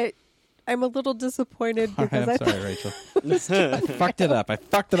Craig. But I'm a little disappointed because I'm sorry, Rachel. I fucked it up. I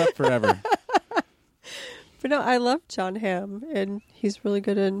fucked it up forever. But no, I love John Hamm, and he's really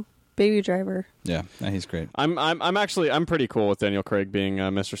good in Baby Driver. Yeah, he's great. I'm pretty cool with Daniel Craig being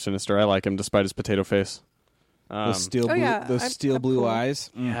Mr. Sinister. I like him despite his potato face. Those steel blue cool. eyes.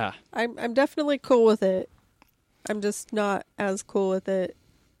 Yeah, I'm definitely cool with it. I'm just not as cool with it.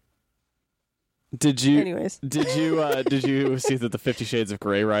 Anyways, did you see that the 50 Shades of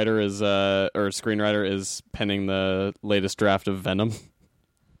Grey writer is or screenwriter is penning the latest draft of Venom?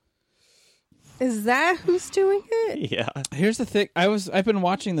 Is that who's doing it? Yeah. Here's the thing. I've been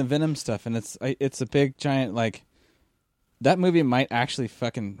watching the Venom stuff, and it's a big giant, like, that movie might actually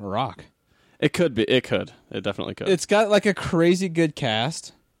fucking rock. It could be. It could. It definitely could. It's got like a crazy good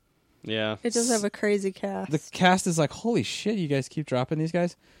cast. Yeah. It does have a crazy cast. The cast is like, holy shit, you guys keep dropping these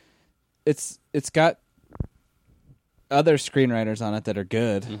guys. It's got other screenwriters on it that are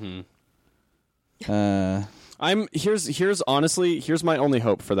good. Mm-hmm. Here's my only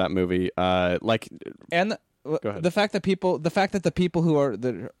hope for that movie. Go ahead. The fact that the people who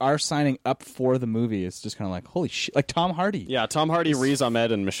are signing up for the movie is just kind of like, holy shit, like Tom Hardy. Yeah, Tom Hardy, Riz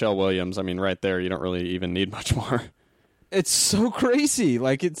Ahmed, and Michelle Williams. I mean, right there, you don't really even need much more. It's so crazy.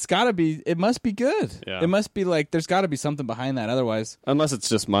 Like, it must be good. Yeah. It must be like, there's got to be something behind that. Otherwise, unless it's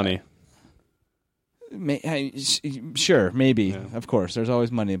just money. Sure, maybe. Yeah. Of course, there's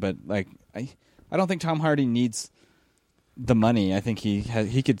always money, but like, I don't think Tom Hardy needs the money. I think he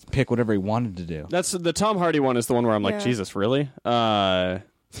could pick whatever he wanted to do. That's the Tom Hardy one is the one where I'm like, Jesus, really? But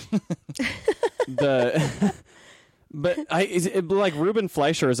like Ruben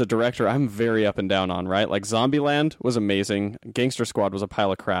Fleischer as a director, I'm very up and down on, right? Like Zombieland was amazing. Gangster Squad was a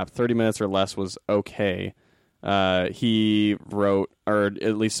pile of crap. 30 Minutes or Less was okay. He wrote, or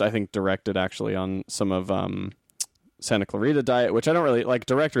at least I think directed actually on some of Santa Clarita Diet, which I don't really like.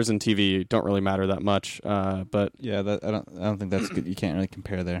 Directors in TV don't really matter that much. But yeah, I don't think that's good. You can't really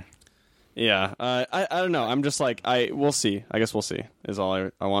compare there. Yeah, I don't know. I'm just like, we'll see. I guess we'll see is all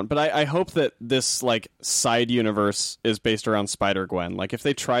I want. But I hope that this like side universe is based around Spider-Gwen. Like if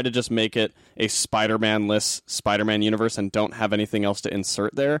they try to just make it a Spider-Man-less Spider-Man universe and don't have anything else to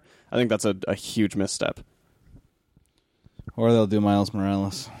insert there, I think that's a huge misstep. Or they'll do Miles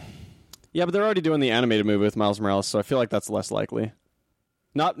Morales. Yeah, but they're already doing the animated movie with Miles Morales, so I feel like that's less likely.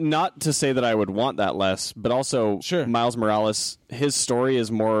 Not to say that I would want that less, but also sure. Miles Morales, his story is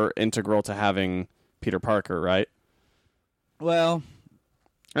more integral to having Peter Parker, right? Well,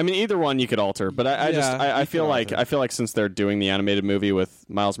 I mean, either one you could alter, but I feel like since they're doing the animated movie with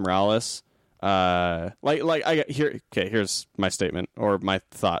Miles Morales, here's my statement or my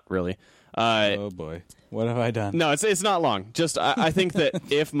thought really. Oh boy. What have I done? No, it's not long. Just I think that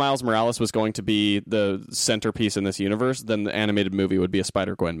if Miles Morales was going to be the centerpiece in this universe, then the animated movie would be a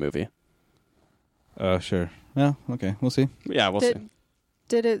Spider-Gwen movie. Oh, sure. Well, okay. We'll see. Yeah, we'll see.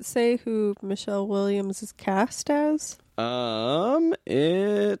 Did it say who Michelle Williams is cast as?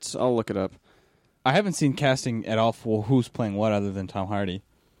 I'll look it up. I haven't seen casting at all for who's playing what other than Tom Hardy.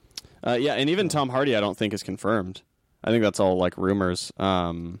 Yeah, and even Tom Hardy I don't think is confirmed. I think that's all like rumors.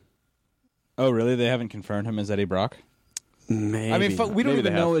 Oh, really? They haven't confirmed him as Eddie Brock? Maybe. I mean, we don't Maybe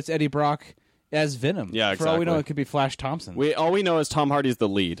even know it's Eddie Brock as Venom. Yeah, For all we know, exactly. it could be Flash Thompson. All we know is Tom Hardy's the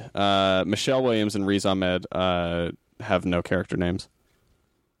lead. Michelle Williams and Riz Ahmed have no character names.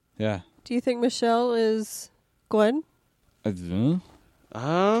 Yeah. Do you think Michelle is Gwen?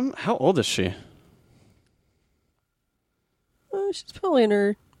 How old is she? She's probably in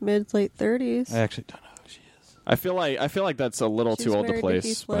her late 30s. I actually don't know who she is. I feel like that's a little She's too old to married play to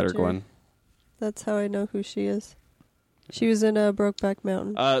Heath Spider-Gwen. Ledger. That's how I know who she is. She was in Brokeback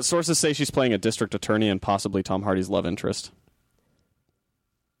Mountain. Sources say she's playing a district attorney and possibly Tom Hardy's love interest.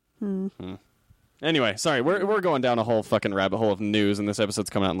 Anyway, sorry, we're going down a whole fucking rabbit hole of news, and this episode's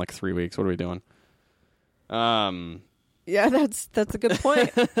coming out in like 3 weeks. What are we doing? Yeah, that's a good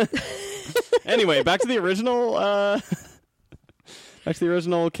point. Anyway, back to the original. Back to the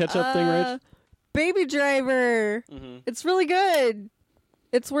original catch-up thing, Rach. Baby Driver. Mm-hmm. It's really good.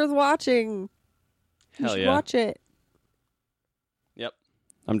 It's worth watching. You Hell should yeah. watch it. Yep,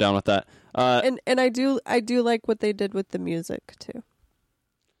 I'm down with that. And I do like what they did with the music too.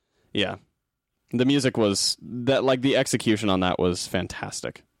 Yeah, the music was that like the execution on that was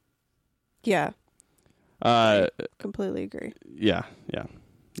fantastic. Yeah, completely agree. Yeah.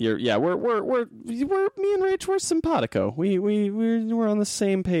 We're me and Rach, we're simpatico. We're on the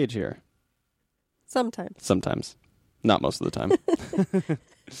same page here. Sometimes. Not most of the time.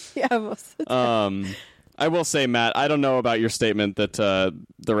 Yeah, most of the time. I will say, Matt, I don't know about your statement that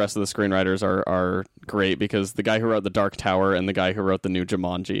the rest of the screenwriters are great, because the guy who wrote The Dark Tower and the guy who wrote the new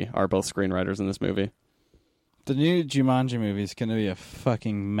Jumanji are both screenwriters in this movie. The new Jumanji movie is going to be a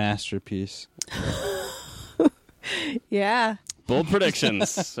fucking masterpiece. Yeah. Bold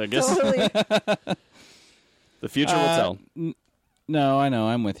predictions. I guess Totally. the future will tell. No, I know.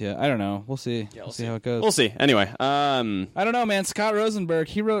 I'm with you. I don't know. We'll see. We'll see how it goes. We'll see. Anyway, I don't know, man. Scott Rosenberg,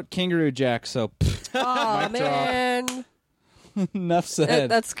 he wrote Kangaroo Jack, so Oh man, enough said.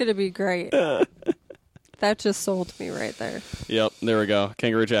 that's gonna be great. That just sold me right there. Yep, there we go.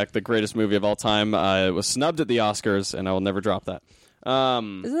 Kangaroo Jack, the greatest movie of all time. It was snubbed at the Oscars, and I will never drop that.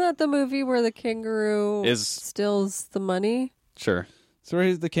 Isn't that the movie where the kangaroo steals the money? Sure. So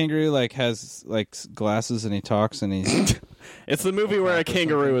where the kangaroo has glasses and he talks and he's It's the movie where a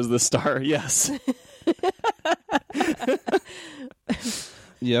kangaroo is the star. Yes.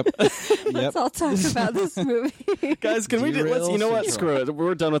 Yep. Let's all talk about this movie. Guys, can we do? Let's. You know what? Derail Screw it.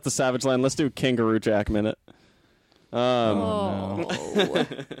 We're done with the Savage Land. Let's do Kangaroo Jack minute. No.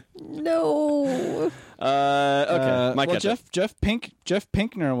 Okay. My catch-up. Jeff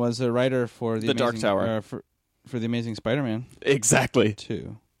Pinkner was a writer for The Dark Tower. For the Amazing Spider-Man Exactly.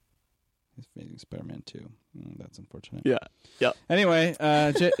 2. Amazing Spider-Man 2. That's unfortunate. Yeah. Yep. Anyway,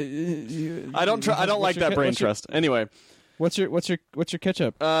 I don't like that brain trust. Anyway, what's your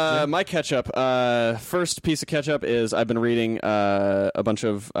catch-up? my catch-up. First piece of catch-up is I've been reading a bunch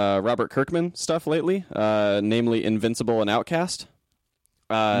of Robert Kirkman stuff lately, namely Invincible and Outcast.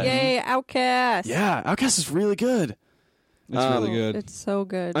 Yay, Outcast. Yeah, Outcast is really good. It's really good. It's so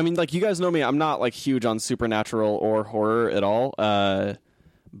good. I mean, like, you guys know me. I'm not like huge on supernatural or horror at all.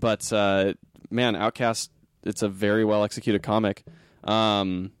 But man, Outcast, it's a very well executed comic.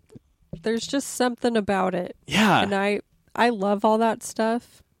 There's just something about it. Yeah. And I love all that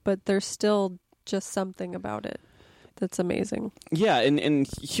stuff, but there's still just something about it that's amazing. Yeah, and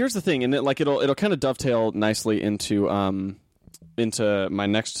here's the thing, and it'll kind of dovetail nicely into my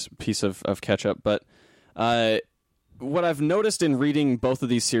next piece of catch up, but what I've noticed in reading both of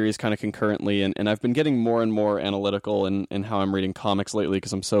these series kind of concurrently, and I've been getting more and more analytical in how I'm reading comics lately,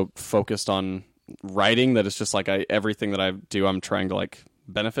 because I'm so focused on writing that it's just like everything that I do, I'm trying to like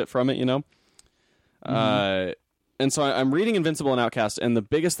benefit from it, you know? Mm-hmm. And so I'm reading Invincible and Outcast, and the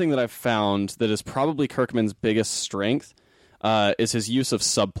biggest thing that I've found that is probably Kirkman's biggest strength is his use of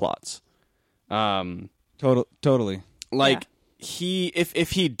subplots. Totally. Like,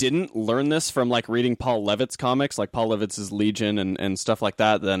 if he didn't learn this from like reading Paul Levitt's comics, like Paul Levitt's Legion and stuff like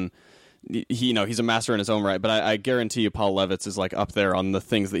that, then he's a master in his own right. But I guarantee you, Paul Levitt's is like up there on the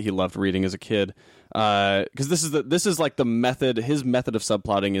things that he loved reading as a kid. Because this is like the method. His method of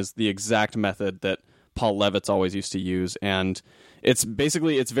subplotting is the exact method that Paul Levitt's always used to use, and it's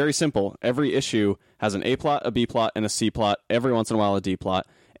very simple. Every issue has an A plot, a B plot, and a C plot. Every once in a while, a D plot,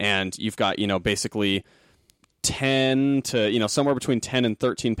 and you've got basically 10 to somewhere between 10 and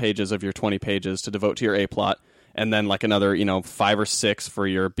 13 pages of your 20 pages to devote to your A plot, and then like another 5 or 6 for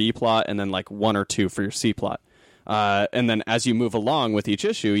your B plot, and then like 1 or 2 for your C plot. And then as you move along with each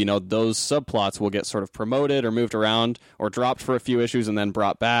issue, you know, those subplots will get sort of promoted or moved around or dropped for a few issues and then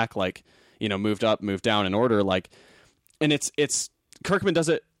brought back, like, you know, moved up, moved down in order. Like, and it's Kirkman does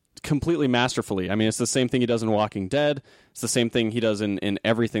it completely masterfully. I mean, it's the same thing he does in Walking Dead. It's the same thing he does in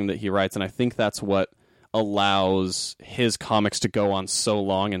everything that he writes. And I think that's what allows his comics to go on so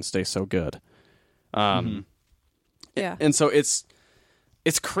long and stay so good. Yeah. And so it's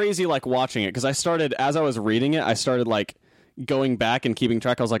crazy, like, watching it, because as I was reading it, I started like going back and keeping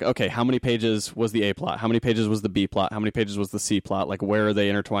track. I was like, okay, how many pages was the A plot? How many pages was the B plot? How many pages was the C plot? Like, where are they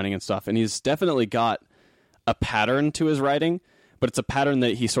intertwining and stuff? And he's definitely got a pattern to his writing, but it's a pattern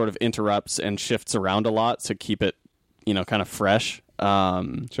that he sort of interrupts and shifts around a lot to keep it, you know, kind of fresh.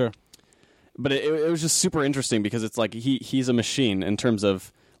 Sure. But it was just super interesting because it's like he's a machine in terms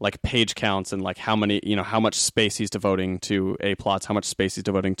of like page counts and like how much space he's devoting to A plots, how much space he's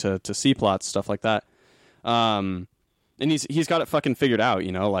devoting to C plots, stuff like that. And he's got it fucking figured out,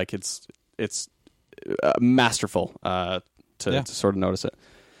 you know, like it's masterful to sort of notice it.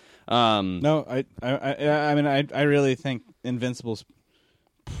 No, I mean, I really think Invincible's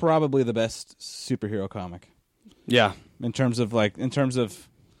probably the best superhero comic. Yeah. In terms of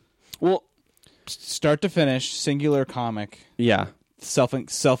Well, start to finish, singular comic. Yeah.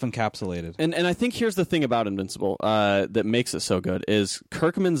 Self-encapsulated. And I think here's the thing about Invincible that makes it so good is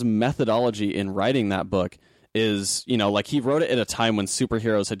Kirkman's methodology in writing that book is, you know, like he wrote it at a time when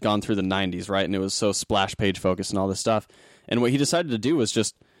superheroes had gone through the 90s, right? And it was so splash page focused and all this stuff. And what he decided to do was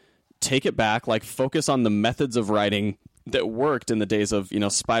just take it back, like focus on the methods of writing that worked in the days of, you know,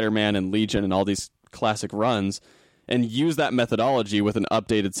 Spider-Man and Legion and all these classic runs, and use that methodology with an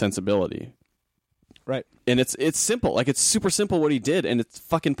updated sensibility. Right. And it's simple. Like, it's super simple what he did, and it's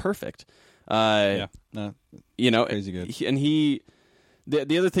fucking perfect. Yeah. No, you know, crazy good.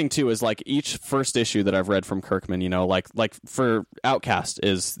 The other thing, too, is, like, each first issue that I've read from Kirkman, you know, like for Outcast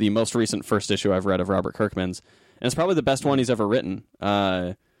is the most recent first issue I've read of Robert Kirkman's, and it's probably the best one he's ever written.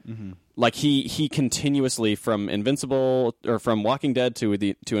 Like, he continuously, from Invincible, or from Walking Dead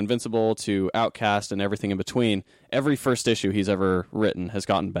to Invincible to Outcast and everything in between, every first issue he's ever written has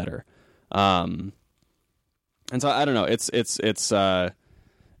gotten better. And so I don't know. It's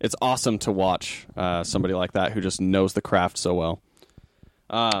awesome to watch somebody like that who just knows the craft so well.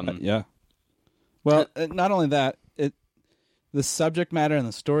 Yeah. Well, not only that, the subject matter and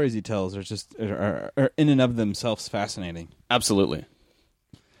the stories he tells are just are in and of themselves fascinating. Absolutely.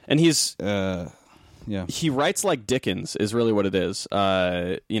 And he's yeah. He writes like Dickens is really what it is.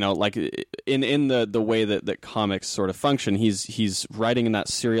 You know, like in the way that comics sort of function, he's writing in that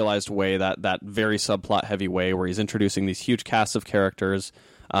serialized way, that very subplot heavy way, where he's introducing these huge casts of characters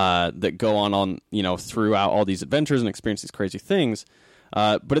that go on, you know, throughout all these adventures and experience these crazy things.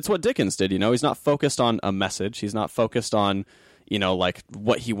 But it's what Dickens did, you know. He's not focused on a message. He's not focused on, you know, like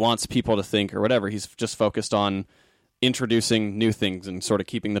what he wants people to think or whatever. He's just focused on introducing new things and sort of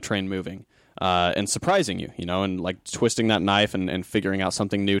keeping the train moving. And surprising you, you know, and like twisting that knife and figuring out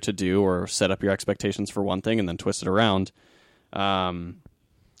something new to do, or set up your expectations for one thing and then twist it around. And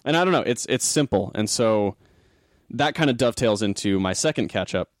I don't know, it's simple. And so that kind of dovetails into my second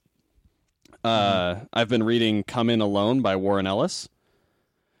catch up. I've been reading Come In Alone by Warren Ellis.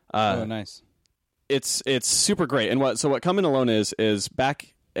 Oh, nice. It's super great. And what Come In Alone is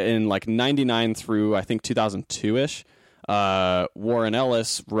back in like 99 through I think 2002-ish. Warren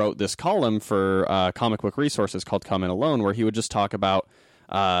Ellis wrote this column for Comic Book Resources called Come In Alone, where he would just talk about,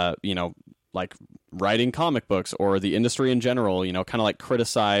 you know, like writing comic books or the industry in general, you know, kind of like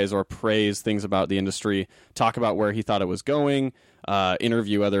criticize or praise things about the industry, talk about where he thought it was going,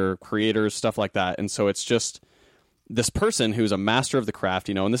 interview other creators, stuff like that. And so it's just this person who's a master of the craft,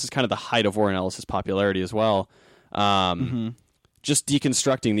 you know, and this is kind of the height of Warren Ellis's popularity as well, just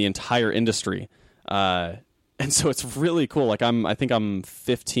deconstructing the entire industry. And so it's really cool. Like I think I'm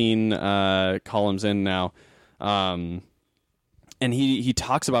 15 columns in now. And he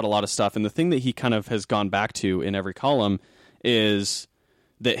talks about a lot of stuff. And the thing that he kind of has gone back to in every column is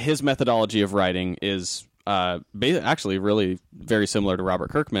that his methodology of writing is actually really very similar to Robert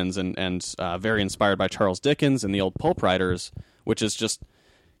Kirkman's and very inspired by Charles Dickens and the old pulp writers, which is just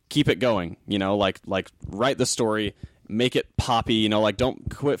keep it going, you know, like write the story, make it poppy, you know, like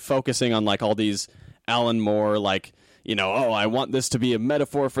don't quit focusing on like all these Alan Moore, like, you know, oh, I want this to be a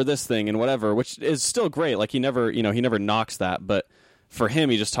metaphor for this thing and whatever, which is still great. Like he never knocks that. But for him,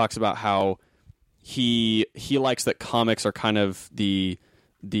 he just talks about how he likes that comics are kind of the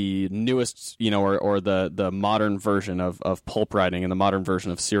newest, you know, or the modern version of pulp writing and the modern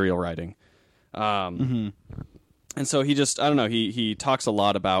version of serial writing. And so he just, I don't know, he talks a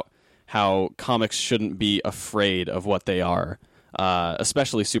lot about comics shouldn't be afraid of what they are,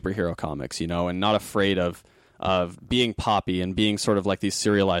 especially superhero comics, and not afraid of being poppy and being sort of like these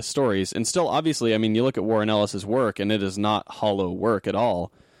serialized stories. And still, obviously, I mean, you look at Warren Ellis's work, and it is not hollow work at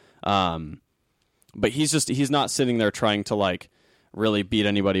all. But he's not sitting there trying to like really beat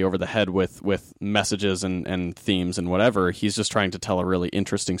anybody over the head with messages and themes and whatever. He's just trying to tell a really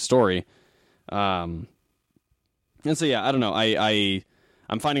interesting story. And so, yeah, I don't know.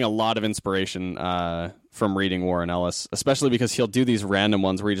 I'm finding a lot of inspiration from reading Warren Ellis, especially because he'll do these random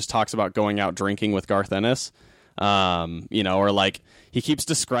ones where he just talks about going out drinking with Garth Ennis. Or like he keeps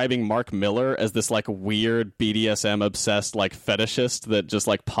describing Mark Miller as this like weird BDSM obsessed like fetishist that just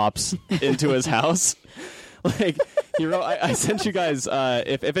like pops into his house. Like he wrote, I sent you guys,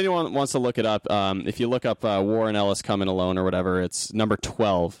 if anyone wants to look it up, if you look up Warren Ellis Coming Alone or whatever, it's number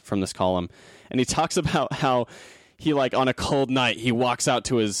 12 from this column. And he talks about how he like on a cold night he walks out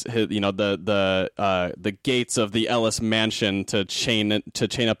to his the gates of the Ellis mansion to chain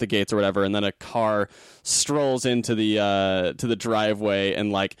up the gates or whatever, and then a car strolls into the driveway,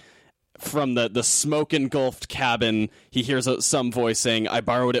 and like from the smoke engulfed cabin he hears some voice saying, "I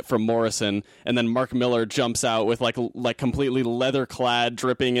borrowed it from Morrison," and then Mark Miller jumps out with like completely leather clad,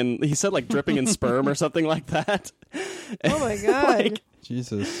 dripping in sperm or something like that. Oh my god.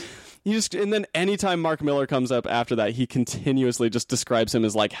 Jesus. And then anytime Mark Miller comes up after that, he continuously just describes him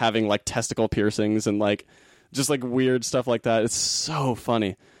as like having like testicle piercings and like just like weird stuff like that. It's so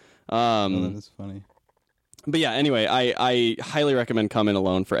funny. That is funny. But yeah, anyway, I highly recommend Come In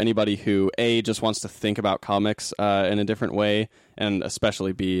Alone for anybody who A, just wants to think about comics in a different way, and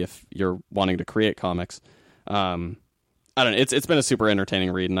especially B, if you're wanting to create comics. I don't know. It's been a super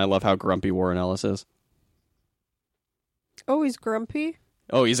entertaining read, and I love how grumpy Warren Ellis is. Oh, he's grumpy?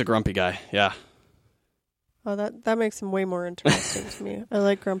 Oh, he's a grumpy guy. Yeah. Oh, that makes him way more interesting to me. I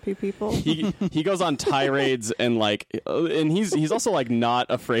like grumpy people. He goes on tirades and like, and he's also like not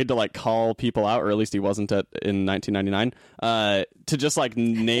afraid to like call people out, or at least he wasn't in 1999. To just like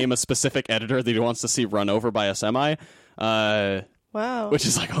name a specific editor that he wants to see run over by a semi. Wow. Which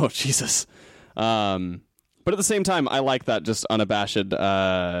is like, oh Jesus. But at the same time, I like that just unabashed,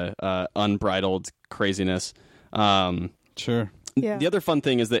 unbridled craziness. Sure. Yeah. The other fun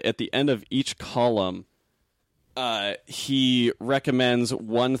thing is that at the end of each column, he recommends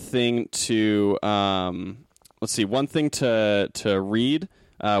one thing to one thing to read,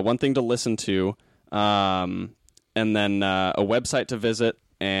 one thing to listen to, and then a website to visit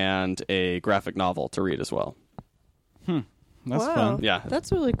and a graphic novel to read as well. That's wow. fun. Yeah,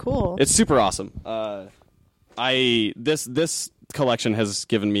 That's really cool. it's super awesome. This collection has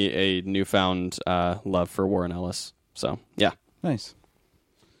given me a newfound love for Warren Ellis. So yeah. Nice.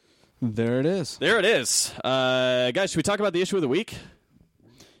 There it is. There it is. Guys, should we talk about the issue of the week?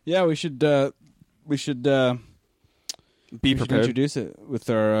 Yeah, we should Be we should prepared. introduce it with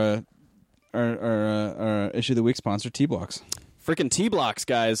our issue of the week sponsor, T-Blocks. Freaking T-Blocks,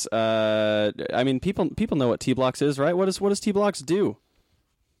 guys. I mean, people know what T-Blocks is, right? What does T-Blocks do?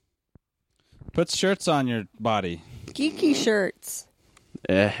 Puts shirts on your body. Geeky shirts.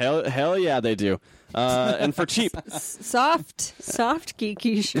 Hell yeah, they do. And for cheap. Soft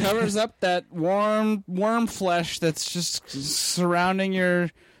geeky shirts. Covers up that warm worm flesh that's just surrounding your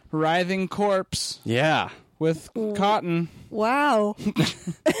writhing corpse Yeah. with cotton. Wow. Do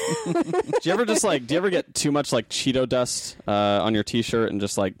you ever get too much like Cheeto dust on your t-shirt and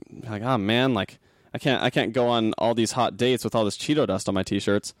just like oh man, like I can't go on all these hot dates with all this Cheeto dust on my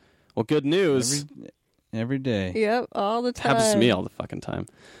t-shirts. Well, good news. Every day. Yep, all the time. Happens to me all the fucking time.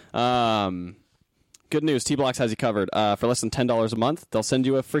 Good news, T-Blocks has you covered. For less than $10 a month, they'll send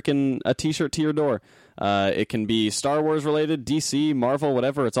you a t-shirt to your door. It can be Star Wars related, DC, Marvel,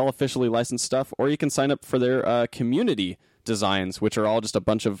 whatever. It's all officially licensed stuff. Or you can sign up for their community designs, which are all just a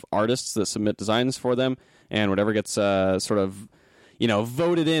bunch of artists that submit designs for them, and whatever gets sort of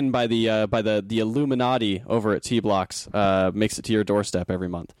voted in by the Illuminati over at T-Blocks makes it to your doorstep every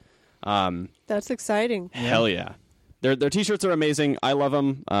month. That's exciting. Hell yeah. Their t-shirts are amazing. I love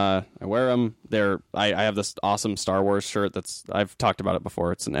them. I wear them. I have this awesome Star Wars shirt I've talked about it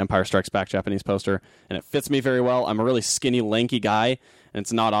before. It's an Empire Strikes Back Japanese poster, and it fits me very well. I'm a really skinny, lanky guy, and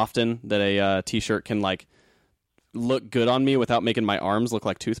it's not often that a t-shirt can like look good on me without making my arms look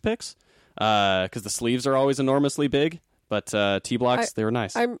like toothpicks, because the sleeves are always enormously big. But T-Blocks, they were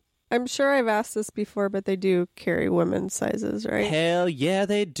nice. I'm sure I've asked this before, but they do carry women's sizes, right? Hell yeah,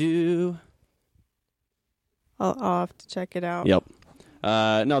 they do. I'll have to check it out. Yep.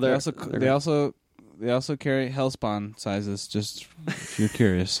 No, They also carry Hellspawn sizes, just if you're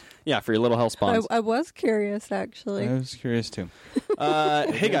curious. Yeah, for your little Hellspawns. I was curious, actually. I was curious too.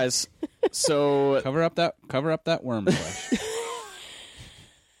 Hey guys, So Cover up that worm flesh.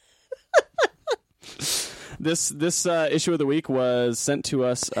 this issue of the week was sent to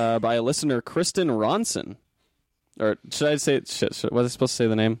us by a listener, Kristen Ronson. Or should I say? Was I supposed to say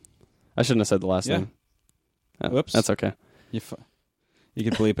the name? I shouldn't have said the last Yeah. name. Whoops. That's okay. You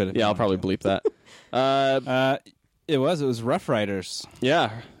could bleep it. if Yeah, you I'll probably want bleep that. It was Rough Riders.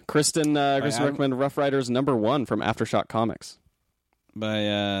 Yeah, Kristen Adam- recommended Rough Riders #1 from Aftershock Comics.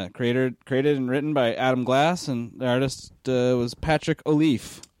 By created and written by Adam Glass, and the artist was Patrick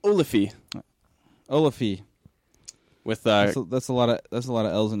Olife. Olife. With That's a lot of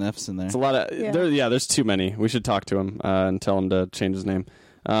L's and F's in there. it's a lot of there's too many. We should talk to him and tell him to change his name.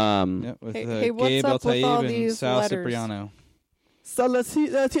 Yep, with Hey, what's Gabe up with all El-Taib and these Sal letters? Cipriano.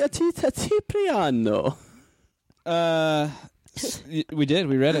 Cipriano. We did.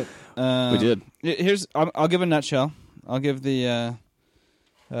 We read it. We did. Here's. I'll give a nutshell. I'll give the.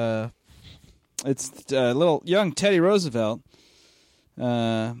 It's little young Teddy Roosevelt.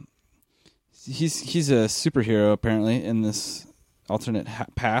 He's a superhero apparently in this alternate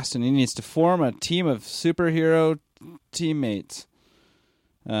past, and he needs to form a team of superhero teammates.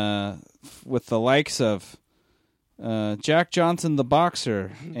 With the likes of Jack Johnson, the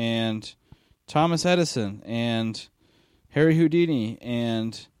boxer, and Thomas Edison, and Harry Houdini,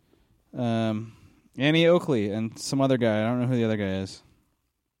 and Annie Oakley, and some other guy. I don't know who the other guy is.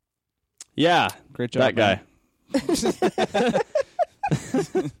 Yeah, Great job, that guy.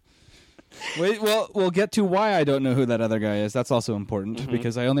 Wait, well, we'll get to why I don't know who that other guy is. That's also important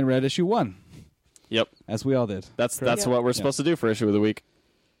because I only read issue 1. Yep, as we all did. that's Yeah. what we're supposed to do for issue of the week.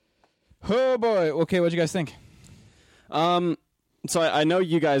 Oh boy. Okay, what'd you guys think? So I know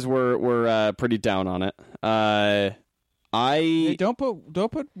you guys were pretty down on it. Hey, don't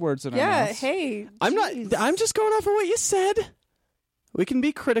put words in our Yeah, mouths. hey. I'm not. jeez. I'm just going off of what you said. We can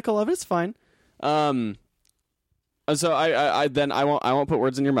be critical of it. It's fine. So I won't put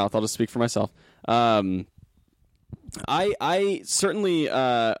words in your mouth. I'll just speak for myself. I certainly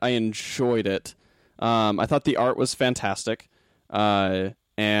I enjoyed it. I thought the art was fantastic.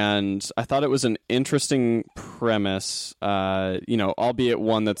 And I thought it was an interesting premise. Albeit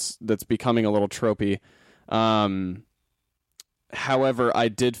one that's becoming a little tropey. However, I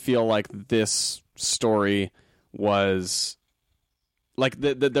did feel like this story was like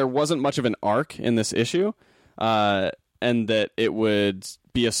there wasn't much of an arc in this issue, and that it would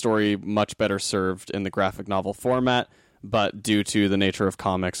be a story much better served in the graphic novel format. But due to the nature of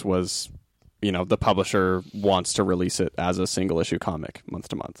comics, was the publisher wants to release it as a single issue comic month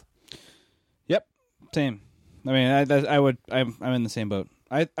to month. Yep, same. I mean, I'm in the same boat.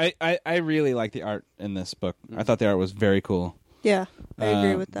 I really like the art in this book. I thought the art was very cool. Yeah, I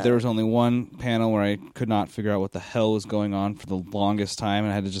agree with that. There was only one panel where I could not figure out what the hell was going on for the longest time,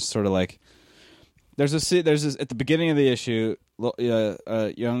 and I had to just sort of like. There's this at the beginning of the issue,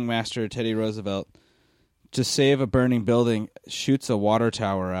 young Master Teddy Roosevelt, to save a burning building, shoots a water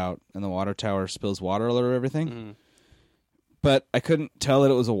tower out, and the water tower spills water all over everything. Mm. But I couldn't tell that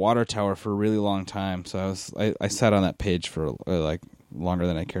it was a water tower for a really long time, so I sat on that page for like longer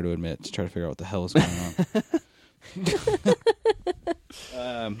than I care to admit to try to figure out what the hell was going on.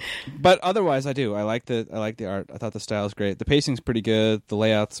 But otherwise, I do. I like the art. I thought the style is great. The pacing's pretty good. The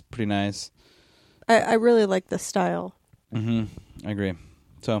layout's pretty nice. I really like the style. Mm-hmm. I agree.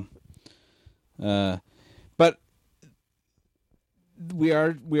 So, but we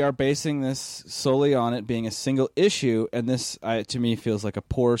are basing this solely on it being a single issue, and this to me feels like a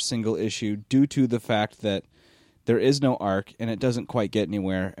poor single issue due to the fact that there is no arc and it doesn't quite get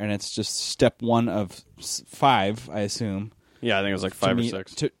anywhere, and it's just step 1 of 5, I assume. Yeah, I think it was like 5 or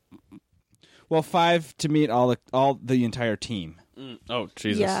 6. 5 to meet all the entire team. Oh,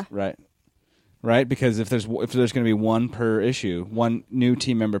 Jesus! Yeah. Right, because if there's going to be one per issue, one new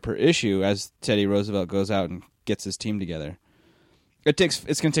team member per issue, as Teddy Roosevelt goes out and gets his team together, it's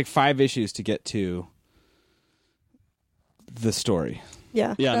going to take 5 issues to get to the story.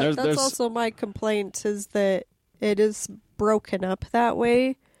 Yeah, yeah. That's also my complaint is that it is broken up that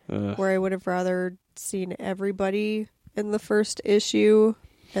way, where I would have rather seen everybody in the first issue.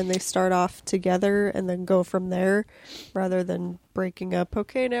 And they start off together and then go from there, rather than breaking up.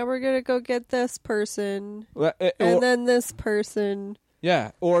 Okay, now we're going to go get this person, and then this person.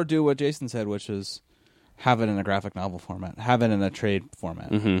 Yeah, or do what Jason said, which is have it in a graphic novel format, have it in a trade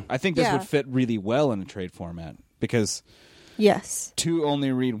format. Mm-hmm. I think this would fit really well in a trade format, because to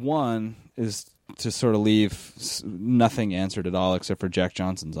only read one is to sort of leave nothing answered at all, except for Jack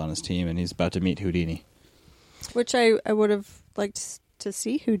Johnson's on his team, and he's about to meet Houdini. Which I would have liked to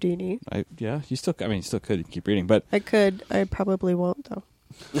see Houdini. You still could keep reading, but I could. I probably won't though.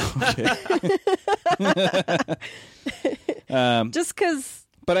 Just because.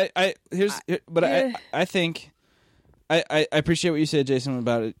 But I think I appreciate what you said, Jason,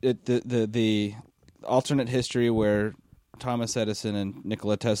 about the alternate history where Thomas Edison and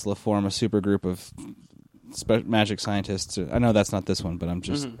Nikola Tesla form a super group of magic scientists. I know that's not this one, but I'm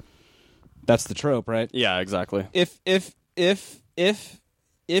just that's the trope, right? Yeah, exactly. If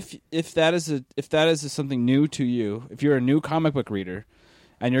that is something new to you, if you're a new comic book reader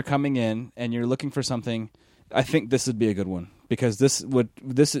and you're coming in and you're looking for something, I think this would be a good one, because this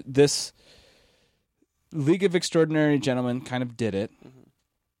League of Extraordinary Gentlemen kind of did it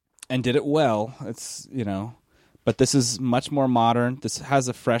and did it well. It's, but this is much more modern. This has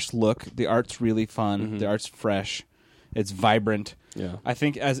a fresh look. The art's really fun. The art's fresh. It's vibrant. Yeah. I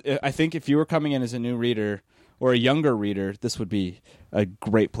think if you were coming in as a new reader or a younger reader, this would be a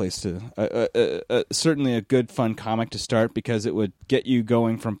great place to certainly a good fun comic to start, because it would get you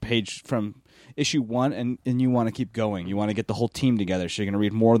going from issue 1 and you want to keep going. You want to get the whole team together, so you're going to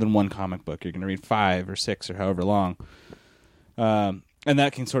read more than one comic book. You're going to read 5 or 6 or however long. And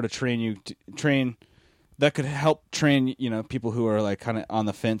that can sort of that could help train, people who are like kind of on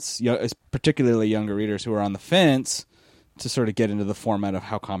the fence, particularly younger readers who are on the fence, to sort of get into the format of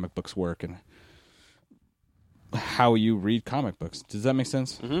how comic books work and how you read comic books. Does that make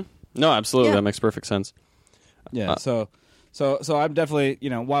sense? Mm-hmm. No, absolutely. Yeah. That makes perfect sense. Yeah. So I'm definitely,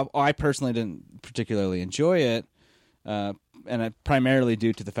 while I personally didn't particularly enjoy it, and I primarily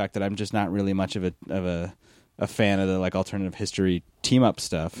due to the fact that I'm just not really much of a fan of the like alternative history team up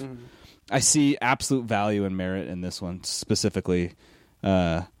stuff. Mm-hmm. I see absolute value and merit in this one specifically,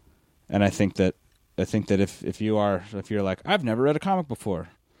 and I think that if you're like, I've never read a comic before,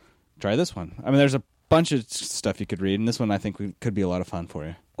 try this one. I mean, there's a bunch of stuff you could read, and this one I think could be a lot of fun for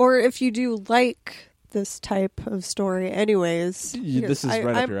you. Or if you do like this type of story anyways, this is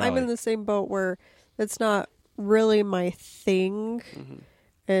right up your alley. I'm in the same boat where it's not really my thing,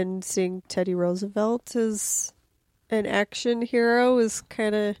 and seeing Teddy Roosevelt as an action hero is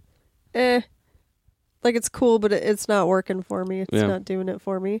kind of like, it's cool, but it's not working for me. It's not doing it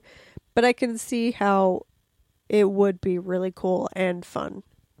for me. But I can see how it would be really cool and fun.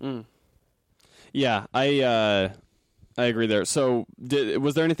 Yeah, I agree there. So,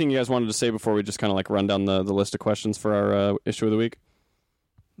 was there anything you guys wanted to say before we just kind of like run down the list of questions for our issue of the week?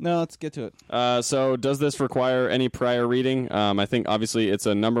 No, let's get to it. So, does this require any prior reading? I think obviously it's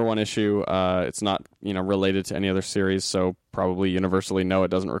a number 1 issue. It's not related to any other series, so probably universally no,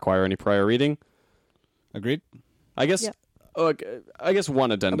 it doesn't require any prior reading. Agreed. I guess. Yep. I guess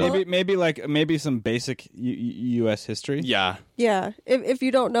one addendum. Maybe some basic U.S. history. Yeah. Yeah. If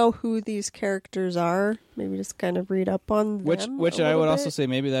you don't know who these characters are, maybe just kind of read up on them. Which I would also say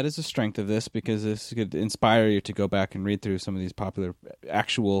maybe that is a strength of this, because this could inspire you to go back and read through some of these popular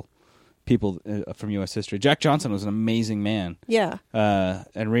actual people from U.S. history. Jack Johnson was an amazing man. Yeah.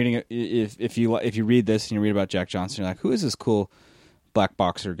 And reading it, if you read this and you read about Jack Johnson, you're like, who is this cool black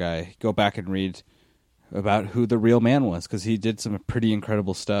boxer guy? Go back and read about who the real man was, because he did some pretty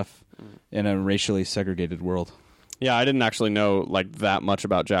incredible stuff in a racially segregated world. Yeah, I didn't actually know like that much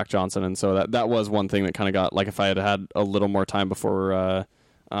about Jack Johnson, and so that was one thing that kind of got, like, if I had had a little more time before,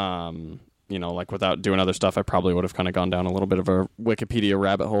 like without doing other stuff, I probably would have kind of gone down a little bit of a Wikipedia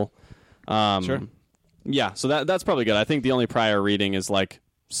rabbit hole. Sure. Yeah, so that's probably good. I think the only prior reading is like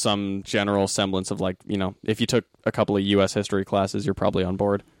some general semblance of like, if you took a couple of U.S. history classes, you're probably on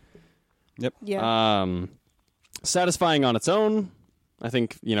board. Yep. Yeah. Satisfying on its own. I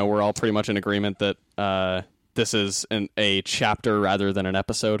think, we're all pretty much in agreement that this is a chapter rather than an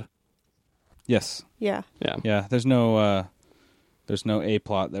episode. Yes. Yeah. Yeah. Yeah. There's no A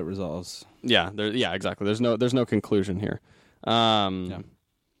plot that resolves. Yeah. Exactly. There's no conclusion here.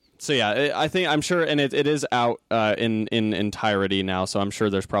 So yeah, I'm sure, and it is out in entirety now. So I'm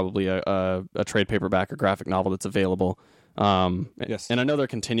sure there's probably a trade paperback or graphic novel that's available. Yes. And I know they're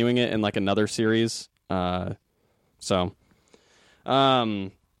continuing it in like another series. So,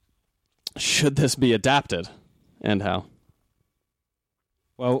 should this be adapted, and how?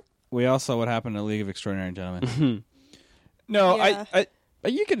 Well, we all saw what happened to League of Extraordinary Gentlemen. No, Yeah. I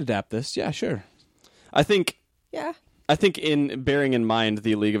you could adapt this. Yeah, sure. I think Yeah. bearing in mind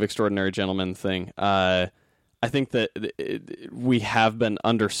the League of Extraordinary Gentlemen thing, I think that we have been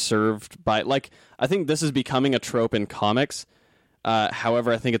underserved by, like, I think this is becoming a trope in comics.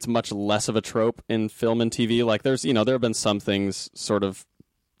 However, I think it's much less of a trope in film and TV. Like, there have been some things sort of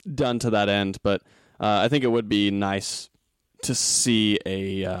done to that end, but I think it would be nice to see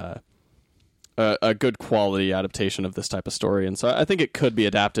a good quality adaptation of this type of story. And so I think it could be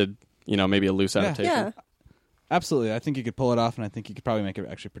adapted, maybe a loose adaptation. Yeah. Absolutely. I think you could pull it off, and I think you could probably make it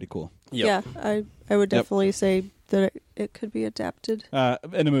actually pretty cool. Yep. Yeah, I would definitely say that it could be adapted.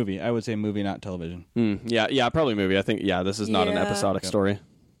 In a movie. I would say movie, not television. Yeah, probably movie. I think, this is not an episodic story.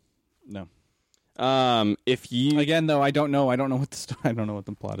 No. If you Again, though, I don't know what the story, I don't know what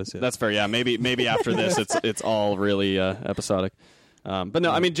the plot is yet. That's fair. Yeah, maybe after this, it's all really episodic. But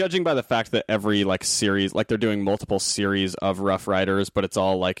no, I mean, judging by the fact that every series, they're doing multiple series of Rough Riders, but it's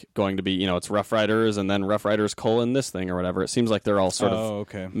all going to be, it's Rough Riders and then Rough Riders : this thing or whatever. It seems like they're all sort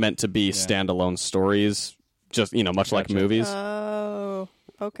of meant to be standalone stories, just much like movies. Oh,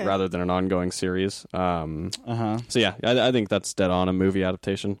 okay. Rather than an ongoing series. So yeah, I think that's dead on a movie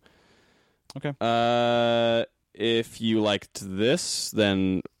adaptation. Okay. If you liked this,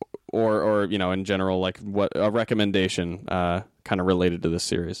 then or in general, what a recommendation kind of related to this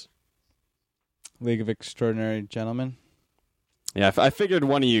series. League of Extraordinary Gentlemen. Yeah, I figured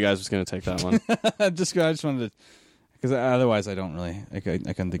one of you guys was going to take that one. I just wanted to, because otherwise I don't really, I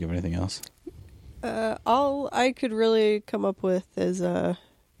couldn't think of anything else. All I could really come up with is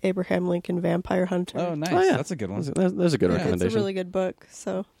Abraham Lincoln Vampire Hunter. Oh, nice. Oh, yeah. That's a good one. There's a good recommendation. It's a really good book.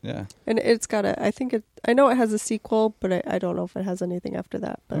 So yeah, and it's got I know it has a sequel, but I don't know if it has anything after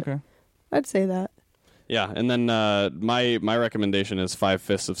that. But okay. I'd say that. Yeah, and then my recommendation is 5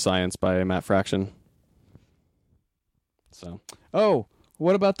 Fists of Science by Matt Fraction. So. Oh,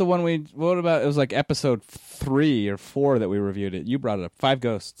 what about the one it was like episode 3 or 4 that we reviewed it. You brought it up. 5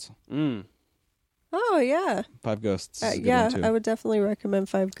 Ghosts. Oh yeah. 5 Ghosts. Is a good yeah, one too. I would definitely recommend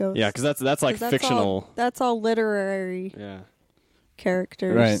 5 Ghosts. Yeah, because that's like fictional. That's all literary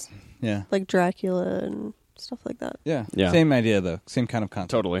characters. Right. Yeah. Like Dracula and stuff like that. Yeah. Yeah. Same idea though. Same kind of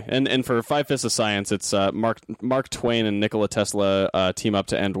concept. Totally. And for 5 Fists of Science, it's Mark Twain and Nikola Tesla team up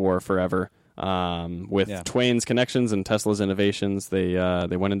to end war forever. With Twain's connections and Tesla's innovations, they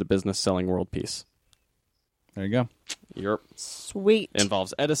went into business selling world peace. There you go. Europe. Sweet.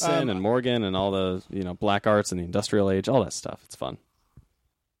 Involves Edison and Morgan and all the black arts and the industrial age, all that stuff. It's fun.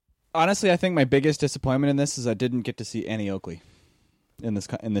 Honestly, I think my biggest disappointment in this is I didn't get to see Annie Oakley in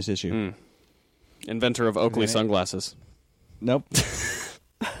this issue. Inventor of Oakley sunglasses. Nope.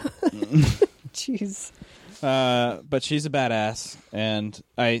 Jeez. But she's a badass, and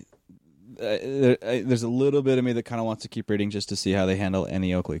there's a little bit of me that kind of wants to keep reading just to see how they handle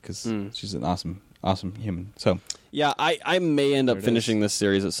Annie Oakley, because she's an awesome human. So yeah, I may end up finishing this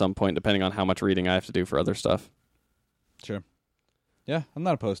series at some point, depending on how much reading I have to do for other stuff. Sure. Yeah, I'm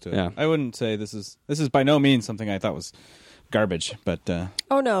not opposed to it. Yeah. I wouldn't say this is by no means something I thought was garbage, but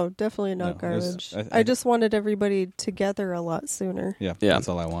oh no, definitely not garbage. I just wanted everybody together a lot sooner. Yeah, that's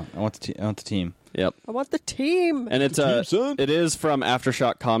all I want. I want the team. Yep. I want the team. And it's it is from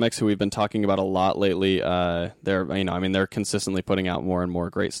Aftershock Comics, who we've been talking about a lot lately. They're consistently putting out more and more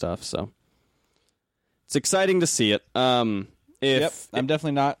great stuff, so it's exciting to see it. I'm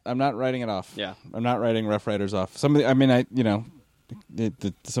definitely not. I'm not writing it off. Yeah, I'm not writing Rough Riders off. Some of the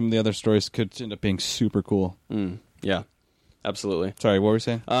other stories could end up being super cool. Yeah. Absolutely. Sorry, what were we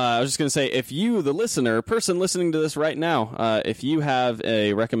saying? I was just going to say, if you, the listener, person listening to this right now, if you have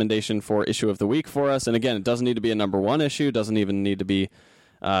a recommendation for issue of the week for us, and again, it doesn't need to be a number 1 issue, doesn't even need to be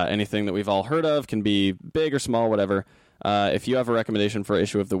anything that we've all heard of, can be big or small, whatever. If you have a recommendation for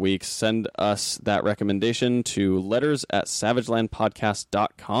issue of the week, send us that recommendation to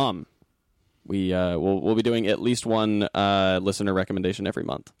letters@savagelandpodcast.com. We'll be doing at least one listener recommendation every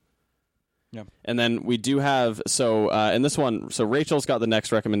month. Yeah. And then we do have, in this one, Rachel's got the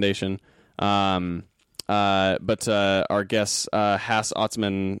next recommendation, but our guest, Hass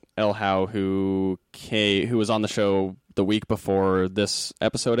Otzman Elhau, who was on the show the week before this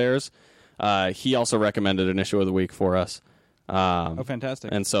episode airs, he also recommended an issue of the week for us.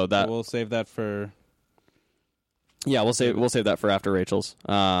 Fantastic. And so we'll save that for... Yeah, we'll save that for after Rachel's.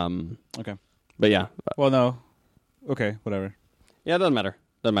 Okay. But yeah. Well, no. Okay, whatever. Yeah, it doesn't matter.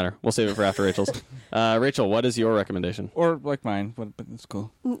 We'll save it for after Rachel's. Rachel, what is your recommendation? Or like mine, but it's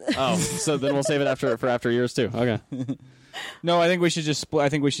cool. Oh, so then we'll save it for after yours too. Okay. No, I think we should just split. I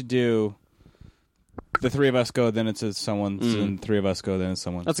think we should do the 3 of us go, then it's someone's, and 3 of us go, then it's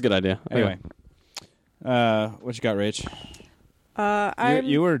someone's. That's a good idea. Anyway, what you got, Rach?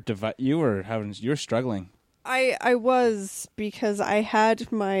 You were struggling. I was, because I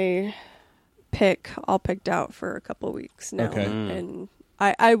had my pick all picked out for a couple weeks now. Okay. And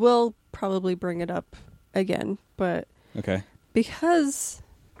I will probably bring it up again, but okay, because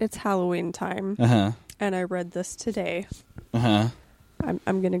it's Halloween time, and I read this today, I'm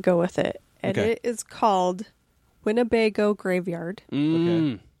going to go with it. And it is called Winnebago Graveyard.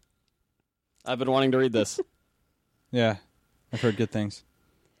 Okay. I've been wanting to read this. Yeah, I've heard good things.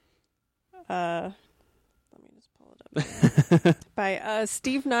 Let me just by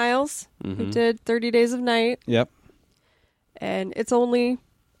Steve Niles, Mm-hmm. who did 30 Days of Night. Yep. And it's only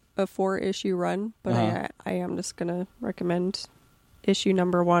a 4-issue run, but Uh-huh. I am just going to recommend issue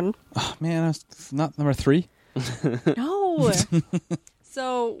number 1. Oh, man, it's not number 3. No!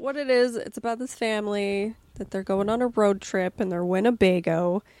 So what it is, it's about this family that they're going on a road trip and they're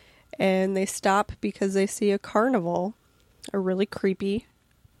Winnebago, and they stop because they see a carnival, a really creepy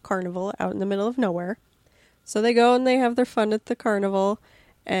carnival out in the middle of nowhere. So they go and they have their fun at the carnival,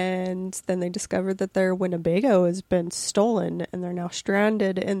 and then they discover that their Winnebago has been stolen and they're now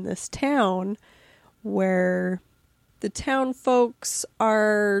stranded in this town where the town folks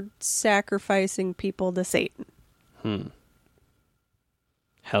are sacrificing people to Satan.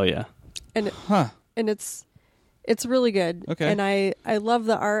 Hell yeah. And Huh. and it's really good. Okay. And I love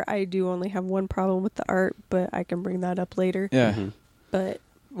the art. I do only have one problem with the art, but I can bring that up later. Yeah. Mm-hmm. But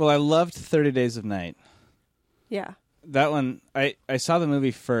Well, I loved 30 Days of Night. yeah. That one, I saw the movie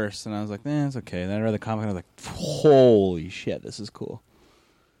first, and I was like, it's okay. Then I read the comic, and I was like, holy shit, this is cool.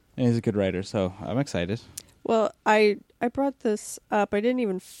 And he's a good writer, so I'm excited. Well, I brought this up. I didn't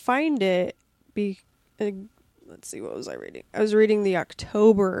even find it. Let's see, what was I reading? I was reading the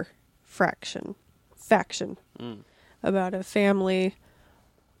October faction about a family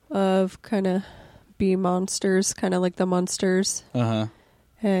of kind of bee monsters, kind of like the Munsters, Uh-huh.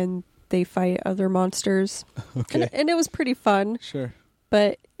 and they fight other monsters. Okay. And it was pretty fun, Sure.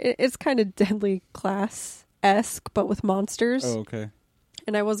 but it's kind of Deadly Class-esque, but with monsters. Oh, okay.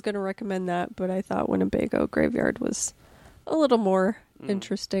 And I was going to recommend that, but I thought Winnebago Graveyard was a little more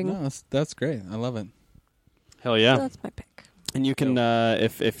interesting. No, that's great. I love it. Hell yeah. So that's my pick. And you can,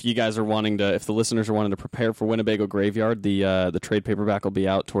 if you guys are wanting to, if the listeners are wanting to prepare for Winnebago Graveyard, the trade paperback will be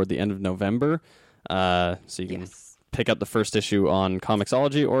out toward the end of November. So you can pick up the first issue on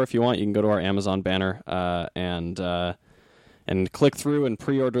Comixology, or if you want, you can go to our Amazon banner and click through and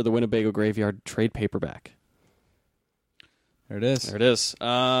pre-order the Winnebago Graveyard trade paperback. There it is. There it is.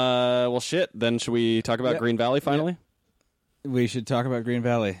 Well, shit. Then should we talk about Yep. Green Valley finally? We should talk about Green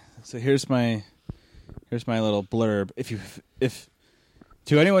Valley. So here's my little blurb. If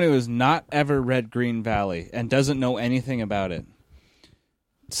to anyone who has not ever read Green Valley and doesn't know anything about it,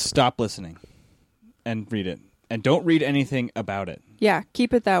 stop listening and read it. And don't read anything about it. Yeah,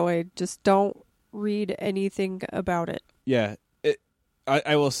 keep it that way. Just don't read anything about it. Yeah.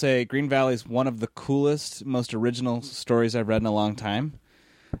 I will say Green Valley is one of the coolest, most original stories I've read in a long time.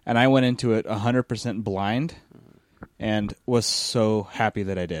 And I went into it 100% blind and was so happy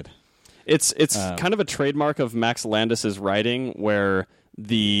that I did. It's kind of a trademark of Max Landis's writing, where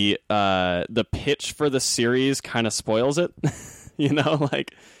the pitch for the series kind of spoils it. You know,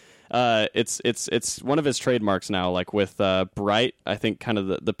 like it's one of his trademarks now. Like with Bright, I think kind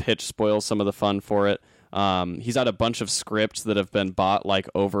of the pitch spoils some of the fun for it. He's had a bunch of scripts that have been bought like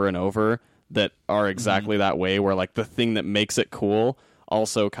over and over that are exactly that way, where like the thing that makes it cool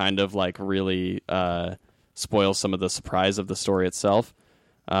also kind of like really spoils some of the surprise of the story itself.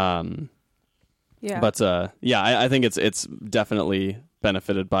 Yeah. But I think it's definitely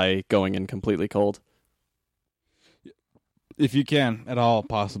benefited by going in completely cold. If you can, at all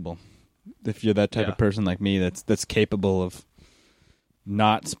possible. If you're that type of person like me that's capable of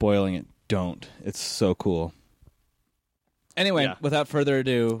not spoiling it, don't. It's so cool. Anyway, without further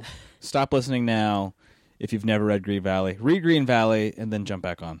ado, stop listening now. If you've never read Green Valley, read Green Valley and then jump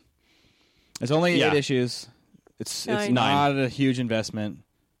back on. It's only 8 issues. It's not a huge investment.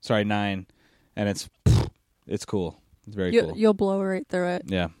 Sorry, 9. And it's cool. It's very cool. You'll blow right through it.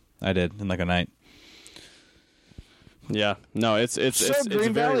 Yeah, I did in like a night. Yeah, no, it's So it's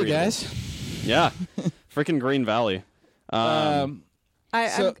Green very Valley, readable. guys. Yeah, freaking Green Valley. I'm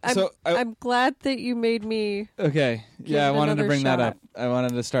glad that you made me. Okay. Yeah, I wanted to bring that up. I wanted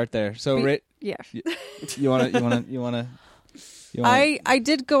to start there. So, Yeah. you want to. I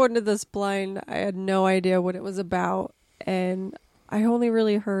did go into this blind. I had no idea what it was about, and I only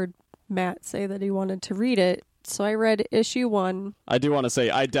really heard Matt say that he wanted to read it. So I read issue 1. I do want to say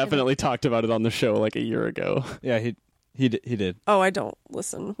I definitely talked about it on the show like a year ago. Yeah, he did. Oh, I don't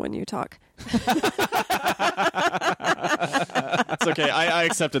listen when you talk. It's okay. I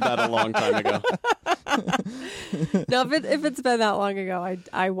accepted that a long time ago. No, if it's been that long ago,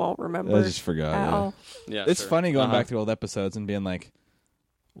 I won't remember. I just forgot. At all. Yeah, It's sure. funny going back to old episodes and being like,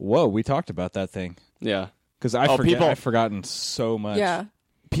 "Whoa, we talked about that thing." Yeah, Because I've forgotten so much. Yeah.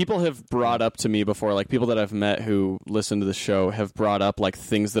 people have brought up to me before, like people that I've met who listen to the show have brought up like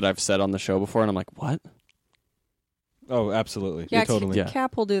things that I've said on the show before, and I'm like, what? Oh, absolutely. Yeah, Totally. Yeah.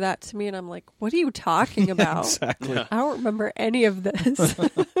 Cap will do that to me, and I'm like, what are you talking about? Exactly. Yeah. I don't remember any of this.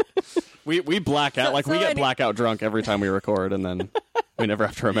 We black out. We get blackout drunk every time we record, and then we never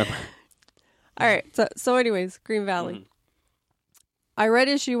have to remember. All right. So anyways, Green Valley. I read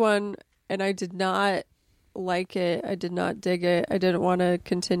issue 1, and I did not like it. I did not dig it. I didn't want to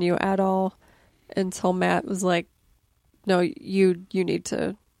continue at all until Matt was like, "No, you need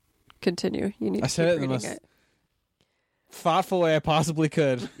to continue. You need to keep reading it." Thoughtful way I possibly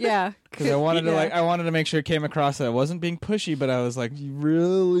could. Yeah, because I wanted to I wanted to make sure it came across that I wasn't being pushy, but I was like,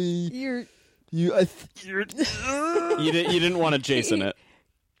 you didn't want to Jason it,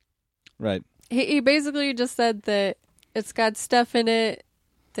 right? He basically just said that it's got stuff in it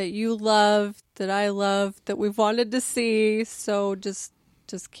that you love, that I love, that we've wanted to see. So just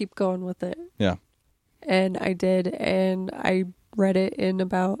keep going with it. Yeah, and I did, and I read it in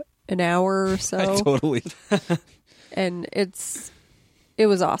about an hour or so. Totally. And it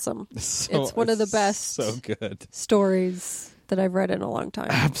was awesome. It's one of the best good stories that I've read in a long time.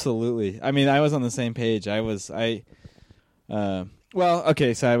 Absolutely. I mean, I was on the same page. Well,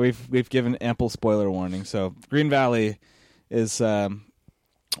 okay, so we've given ample spoiler warning. So Green Valley is why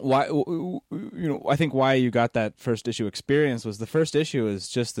I think why you got that first issue experience was the first issue is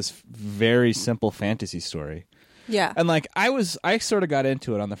just this very simple fantasy story. Yeah. And I sort of got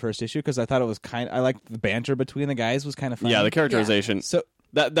into it on the first issue because I thought it was I liked the banter between the guys was kind of funny. Yeah, the characterization. Yeah. So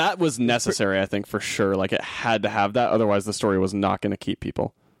that was necessary, I think, for sure. It had to have that, otherwise the story was not going to keep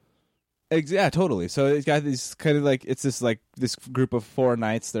people. Yeah, totally. So it's got these kind of it's this group of 4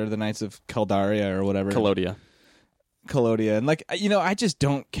 knights. They're the Knights of Caldaria or whatever. Calodia, and I just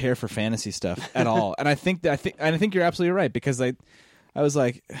don't care for fantasy stuff at all. And I think you're absolutely right because I was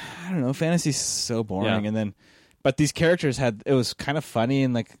like, I don't know, fantasy's so boring. Yeah. But these characters it was kind of funny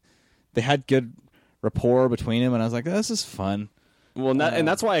and they had good rapport between them, and I was like, oh, this is fun. Well, and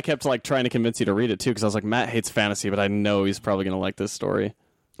that's why I kept trying to convince you to read it too, because I was like, Matt hates fantasy, but I know he's probably going to like this story.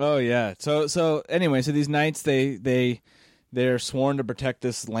 Oh yeah. So anyway, so these knights they're sworn to protect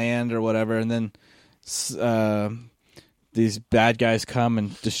this land or whatever, and then these bad guys come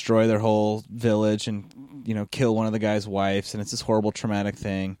and destroy their whole village and kill one of the guy's wives, and it's this horrible traumatic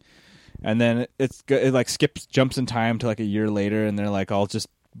thing. And then it jumps in time to a year later, and they're all just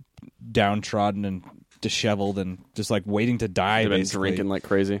downtrodden and disheveled and just waiting to die. They've been basically drinking like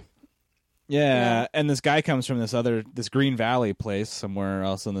crazy. Yeah, and this guy comes from this Green Valley place somewhere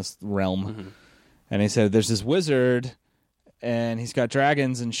else in this realm, and he said there's this wizard, and he's got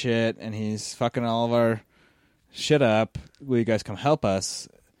dragons and shit, and he's fucking all of our shit up. Will you guys come help us?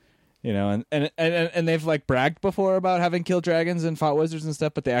 And they've bragged before about having killed dragons and fought wizards and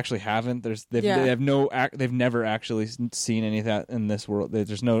stuff, but they actually haven't. They've never actually seen any of that in this world.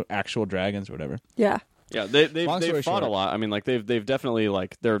 There's no actual dragons or whatever. Yeah. Yeah, they've fought a lot. I mean, they've definitely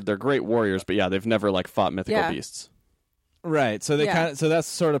they're great warriors, but yeah, they've never fought mythical beasts. Right. So so that's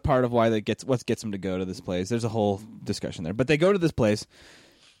sort of part of why what gets them to go to this place. There's a whole discussion there, but they go to this place.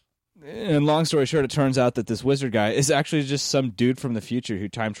 And long story short, it turns out that this wizard guy is actually just some dude from the future who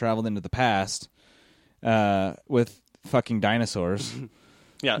time traveled into the past with fucking dinosaurs.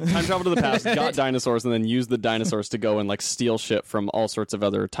 Yeah, time traveled to the past, got dinosaurs, and then used the dinosaurs to go and steal shit from all sorts of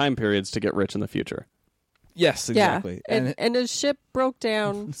other time periods to get rich in the future. Yes, exactly. Yeah. And his ship broke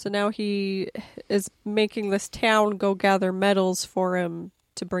down, so now he is making this town go gather metals for him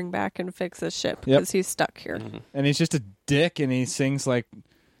to bring back and fix his ship because he's stuck here. Mm-hmm. And he's just a dick, and he sings shitty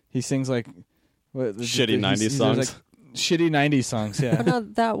 90s songs. Shitty 90s songs, yeah. Oh, no,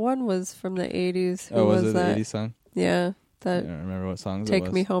 that one was from the 80s. Who was it that? The 80s song? Yeah. I don't remember what songs Take it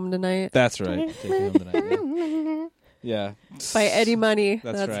was. Me Home Tonight. That's right. Take Me Home Tonight. Yeah. By Eddie Money.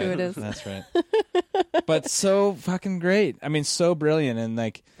 That's right. Who it is. That's right. But so fucking great. I mean, so brilliant. And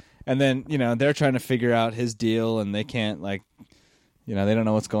then, they're trying to figure out his deal, and they can't, they don't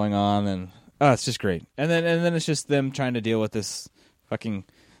know what's going on, and it's just great. And then it's just them trying to deal with this fucking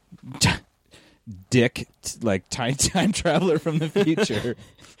dick, time traveler from the future.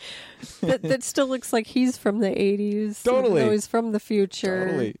 that still looks like he's from the 80s. Totally. He's from the future.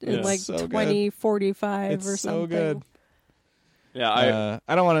 Totally. In It's so 2045 it's or something. so good. Yeah,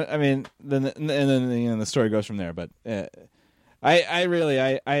 I don't want to. I mean, then the story goes from there. But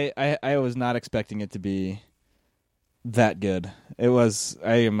I was not expecting it to be that good. It was.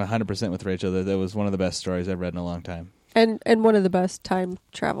 I am 100% with Rachel that was one of the best stories I've read in a long time. And one of the best time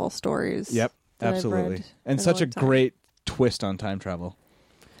travel stories. Yep, absolutely. And such a great twist on time travel.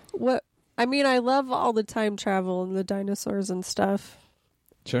 I love all the time travel and the dinosaurs and stuff.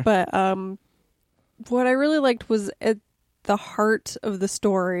 Sure. But what I really liked was at the heart of the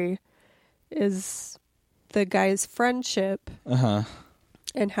story is the guy's friendship. Uh-huh.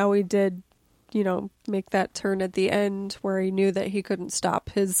 And how he did make that turn at the end where he knew that he couldn't stop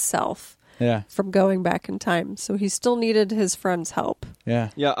his self Yeah. from going back in time. So he still needed his friend's help. Yeah.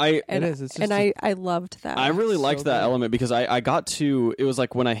 Yeah, And, It is. It's and just I loved that. I really So liked that good. element because I got to, it was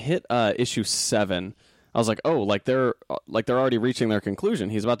like when I hit issue 7, I was like, oh, like they're already reaching their conclusion.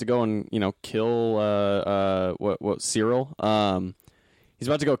 He's about to go and kill what Cyril. He's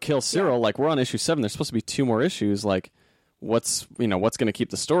about to go kill Cyril. Like, we're on issue 7. There's supposed to be 2 more issues. Like, what's going to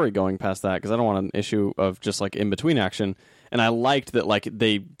keep the story going past that? Because I don't want an issue of just like in between action. And I liked that like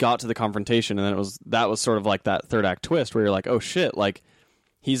they got to the confrontation, and then that was sort of like that third act twist where you're like, oh shit, like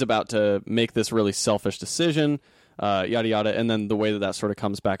he's about to make this really selfish decision, yada yada. And then the way that sort of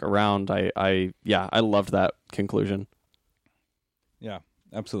comes back around, I loved that conclusion. Yeah,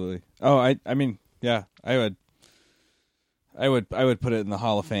 absolutely. Oh, I mean, yeah, I would put it in the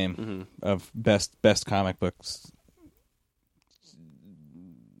Hall of Fame of best comic books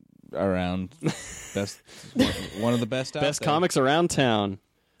around. Best one of the best. Best out there. comics around town.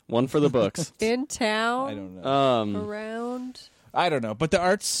 One for the books. In town, I don't know. around. I don't know, but the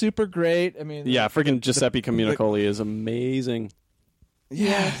art's super great. I mean, Yeah, freaking Giuseppe Comunicoli is amazing.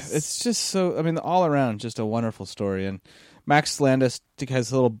 yeah, Yes. it's just so. I mean, all around, just a wonderful story. And Max Landis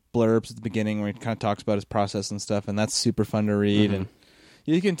has little blurbs at the beginning where he kind of talks about his process and stuff, and that's super fun to read. And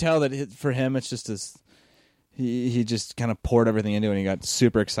you can tell that for him, it's just this. He just kind of poured everything into it, and he got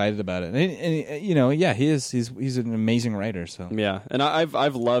super excited about it. And he's an amazing writer. So Yeah, and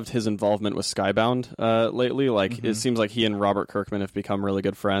I've loved his involvement with Skybound lately. Like it seems like he and Robert Kirkman have become really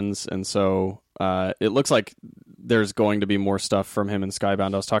good friends, and so it looks like there's going to be more stuff from him in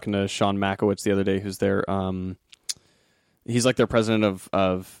Skybound. I was talking to Sean Makowitz the other day, who's their he's like their president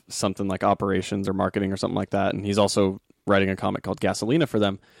of something like operations or marketing or something like that, and he's also writing a comic called Gasolina for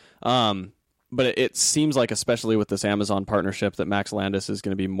them. But it seems like, especially with this Amazon partnership, that Max Landis is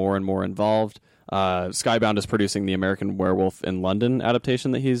going to be more and more involved. Skybound is producing the American Werewolf in London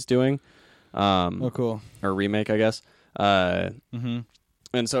adaptation that he's doing. oh, cool. Or remake, I guess. And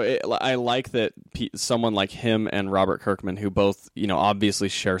so I like that someone like him and Robert Kirkman, who both, obviously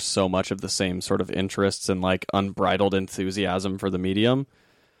share so much of the same sort of interests and like unbridled enthusiasm for the medium.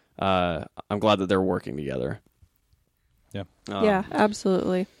 I'm glad that they're working together. Yeah. Yeah,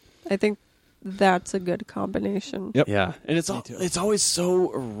 absolutely. I think that's a good combination. Yep. Yeah, and it's always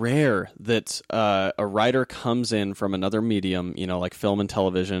so rare that a writer comes in from another medium, like film and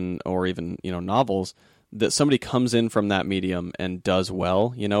television, or even novels, that somebody comes in from that medium and does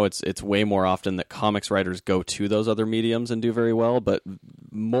well. It's way more often that comics writers go to those other mediums and do very well, but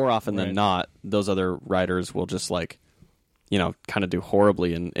more often than not, those other writers will just like, kind of do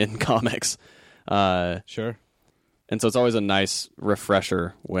horribly in comics. Sure. And so it's always a nice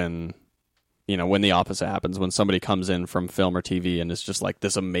refresher when the opposite happens, when somebody comes in from film or TV and is just like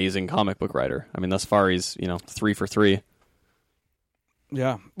this amazing comic book writer. I mean, thus far he's, 3 for 3.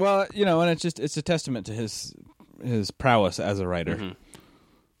 Yeah. Well, and it's a testament to his prowess as a writer.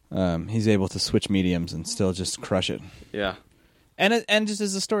 He's able to switch mediums and still just crush it. Yeah. And just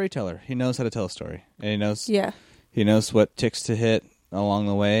as a storyteller, he knows how to tell a story, and he knows what ticks to hit along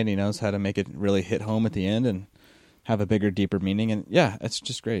the way, and he knows how to make it really hit home at the end and have a bigger, deeper meaning. And yeah, it's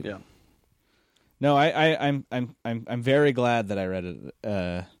just great. Yeah. No, I'm very glad that I read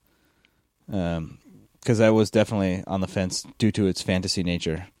it, because I was definitely on the fence due to its fantasy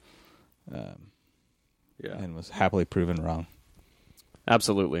nature, and was happily proven wrong.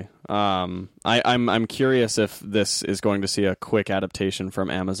 Absolutely. I'm curious if this is going to see a quick adaptation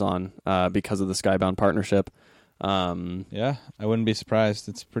from Amazon because of the Skybound partnership. Yeah, I wouldn't be surprised.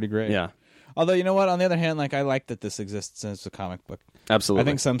 It's pretty great. Yeah. Although, you know what? On the other hand, like, I like that this exists as a comic book. Absolutely.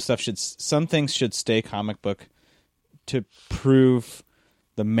 I think some things should stay comic book to prove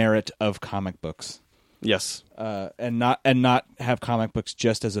the merit of comic books. Yes. And not have comic books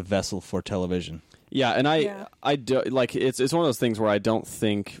just as a vessel for television. Yeah, and I do, like, it's one of those things where I don't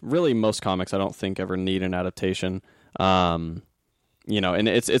think, really most comics I don't think ever need an adaptation. And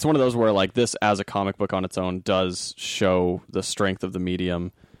it's one of those where, like, this as a comic book on its own does show the strength of the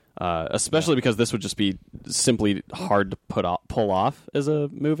medium. Especially because this would just be simply hard to pull off as a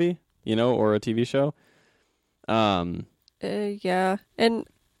movie, or a TV show. Yeah, and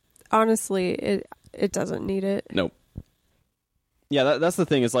honestly, it doesn't need it. Nope. Yeah, that's the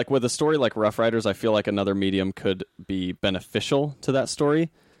thing. Is like with a story like Rough Riders, I feel like another medium could be beneficial to that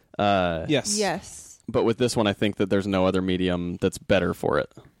story. Yes. Yes. But with this one, I think that there's no other medium that's better for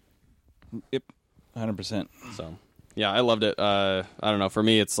it. Yep. 100%. So. Yeah, I loved it. I don't know. For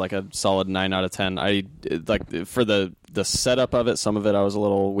me, it's like a solid 9 out of 10. For the setup of it, some of it I was a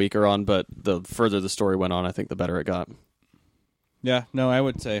little weaker on, but the further the story went on, I think the better it got. Yeah, no, I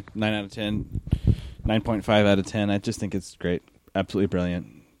would say 9 out of 10, 9.5 out of 10. I just think it's great, absolutely brilliant.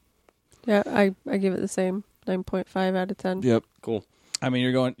 Yeah, I give it the same 9.5 out of 10. Yep, Cool. I mean,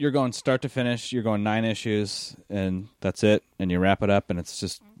 you're going start to finish. You're going 9 issues, and that's it. And you wrap it up, and it's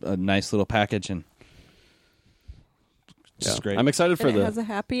just a nice little package, and it's just great. I'm excited for And it has a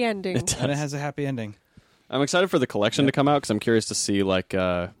happy ending. And it has a happy ending. I'm excited for the collection to come out because I'm curious to see, like,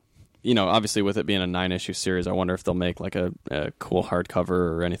 obviously with it being a 9-issue series, I wonder if they'll make like a cool hardcover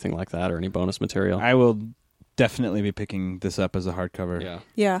or anything like that, or any bonus material. I will definitely be picking this up as a hardcover. Yeah.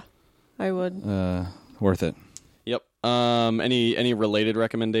 Yeah, I would. Worth it. Yep. Any related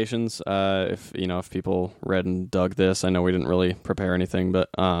recommendations? If people read and dug this, I know we didn't really prepare anything, but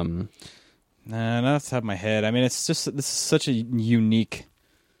Nah, not off the top of my head. I mean, this is such a unique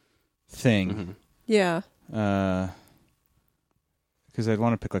thing. Mm-hmm. Yeah. Because I'd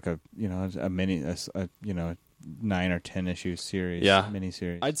want to pick like a mini, a 9 or 10 issue series, mini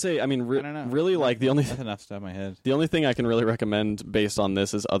series. I'd say, I don't know. Really, Nothing like the only off the top of my head. The only thing I can really recommend based on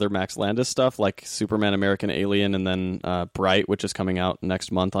this is other Max Landis stuff, like Superman, American Alien, and then Bright, which is coming out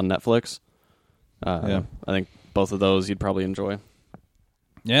next month on Netflix. I think both of those you'd probably enjoy.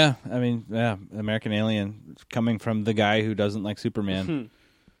 Yeah, I mean, American Alien, coming from the guy who doesn't like Superman.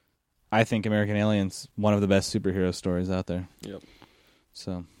 I think American Alien's one of the best superhero stories out there. Yep.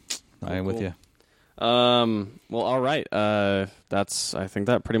 So, I'm with you. Well, all right. I think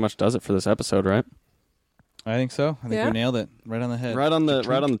that pretty much does it for this episode, right? I think so. I think we nailed it right on the head. Right on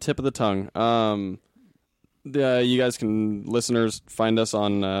the tip of the tongue. You guys can, listeners, find us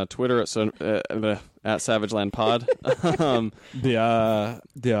on Twitter at Savageland Pod.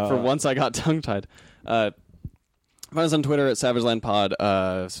 For once, I got tongue tied. Find us on Twitter at Savageland Pod,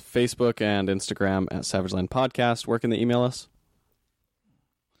 Facebook and Instagram at Savageland Podcast. Where can they email us?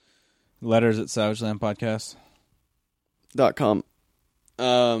 Letters at SavagelandPodcast.com.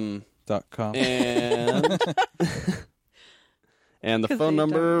 .com. And the phone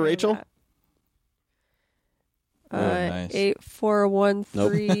number, Rachel? Nice.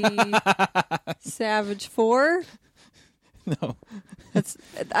 8413 Savage 4. No.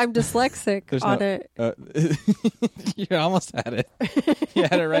 I'm dyslexic on it. You almost had it. You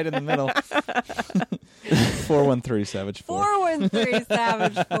had it right in the middle. 413 Savage 4. 413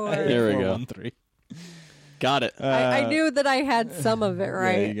 Savage 4. There we go. Got it. I knew that I had some of it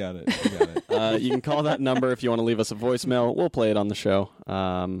right. Yeah, you got it. You can call that number if you want to leave us a voicemail. We'll play it on the show.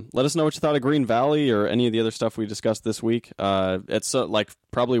 Let us know what you thought of Green Valley or any of the other stuff we discussed this week. It's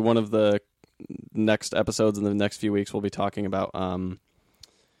probably one of the next episodes in the next few weeks. We'll be talking about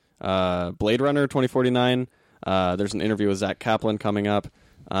Blade Runner 2049. There's an interview with Zach Kaplan coming up.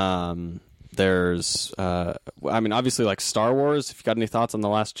 There's obviously, like Star Wars. If you got any thoughts on The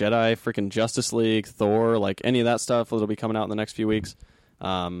Last Jedi, freaking Justice League, Thor, like any of that stuff, that'll be coming out in the next few weeks.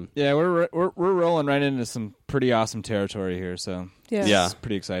 We're rolling right into some pretty awesome territory here. So it's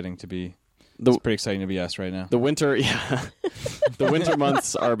pretty exciting to be. It's pretty exciting to be us right now. The winter, the winter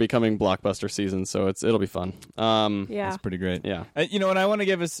months are becoming blockbuster season, so it'll be fun. It's pretty great. Yeah, what I want to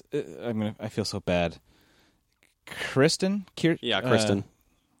give us. I feel so bad. Kristen.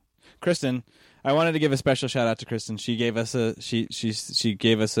 Kristen, I wanted to give a special shout out to Kristen. She gave us an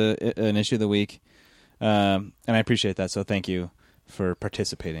issue of the week, and I appreciate that. So thank you for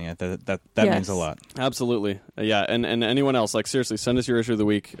participating. That means a lot. Absolutely, yeah. And anyone else, like seriously, send us your issue of the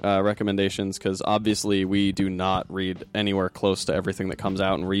week recommendations, because obviously we do not read anywhere close to everything that comes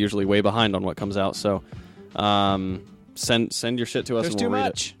out, and we're usually way behind on what comes out. So send your shit to us. There's and we'll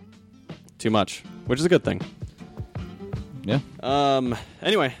read it. Too much, which is a good thing. Yeah.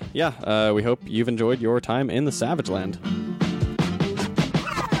 Anyway, we hope you've enjoyed your time in the Savage Land.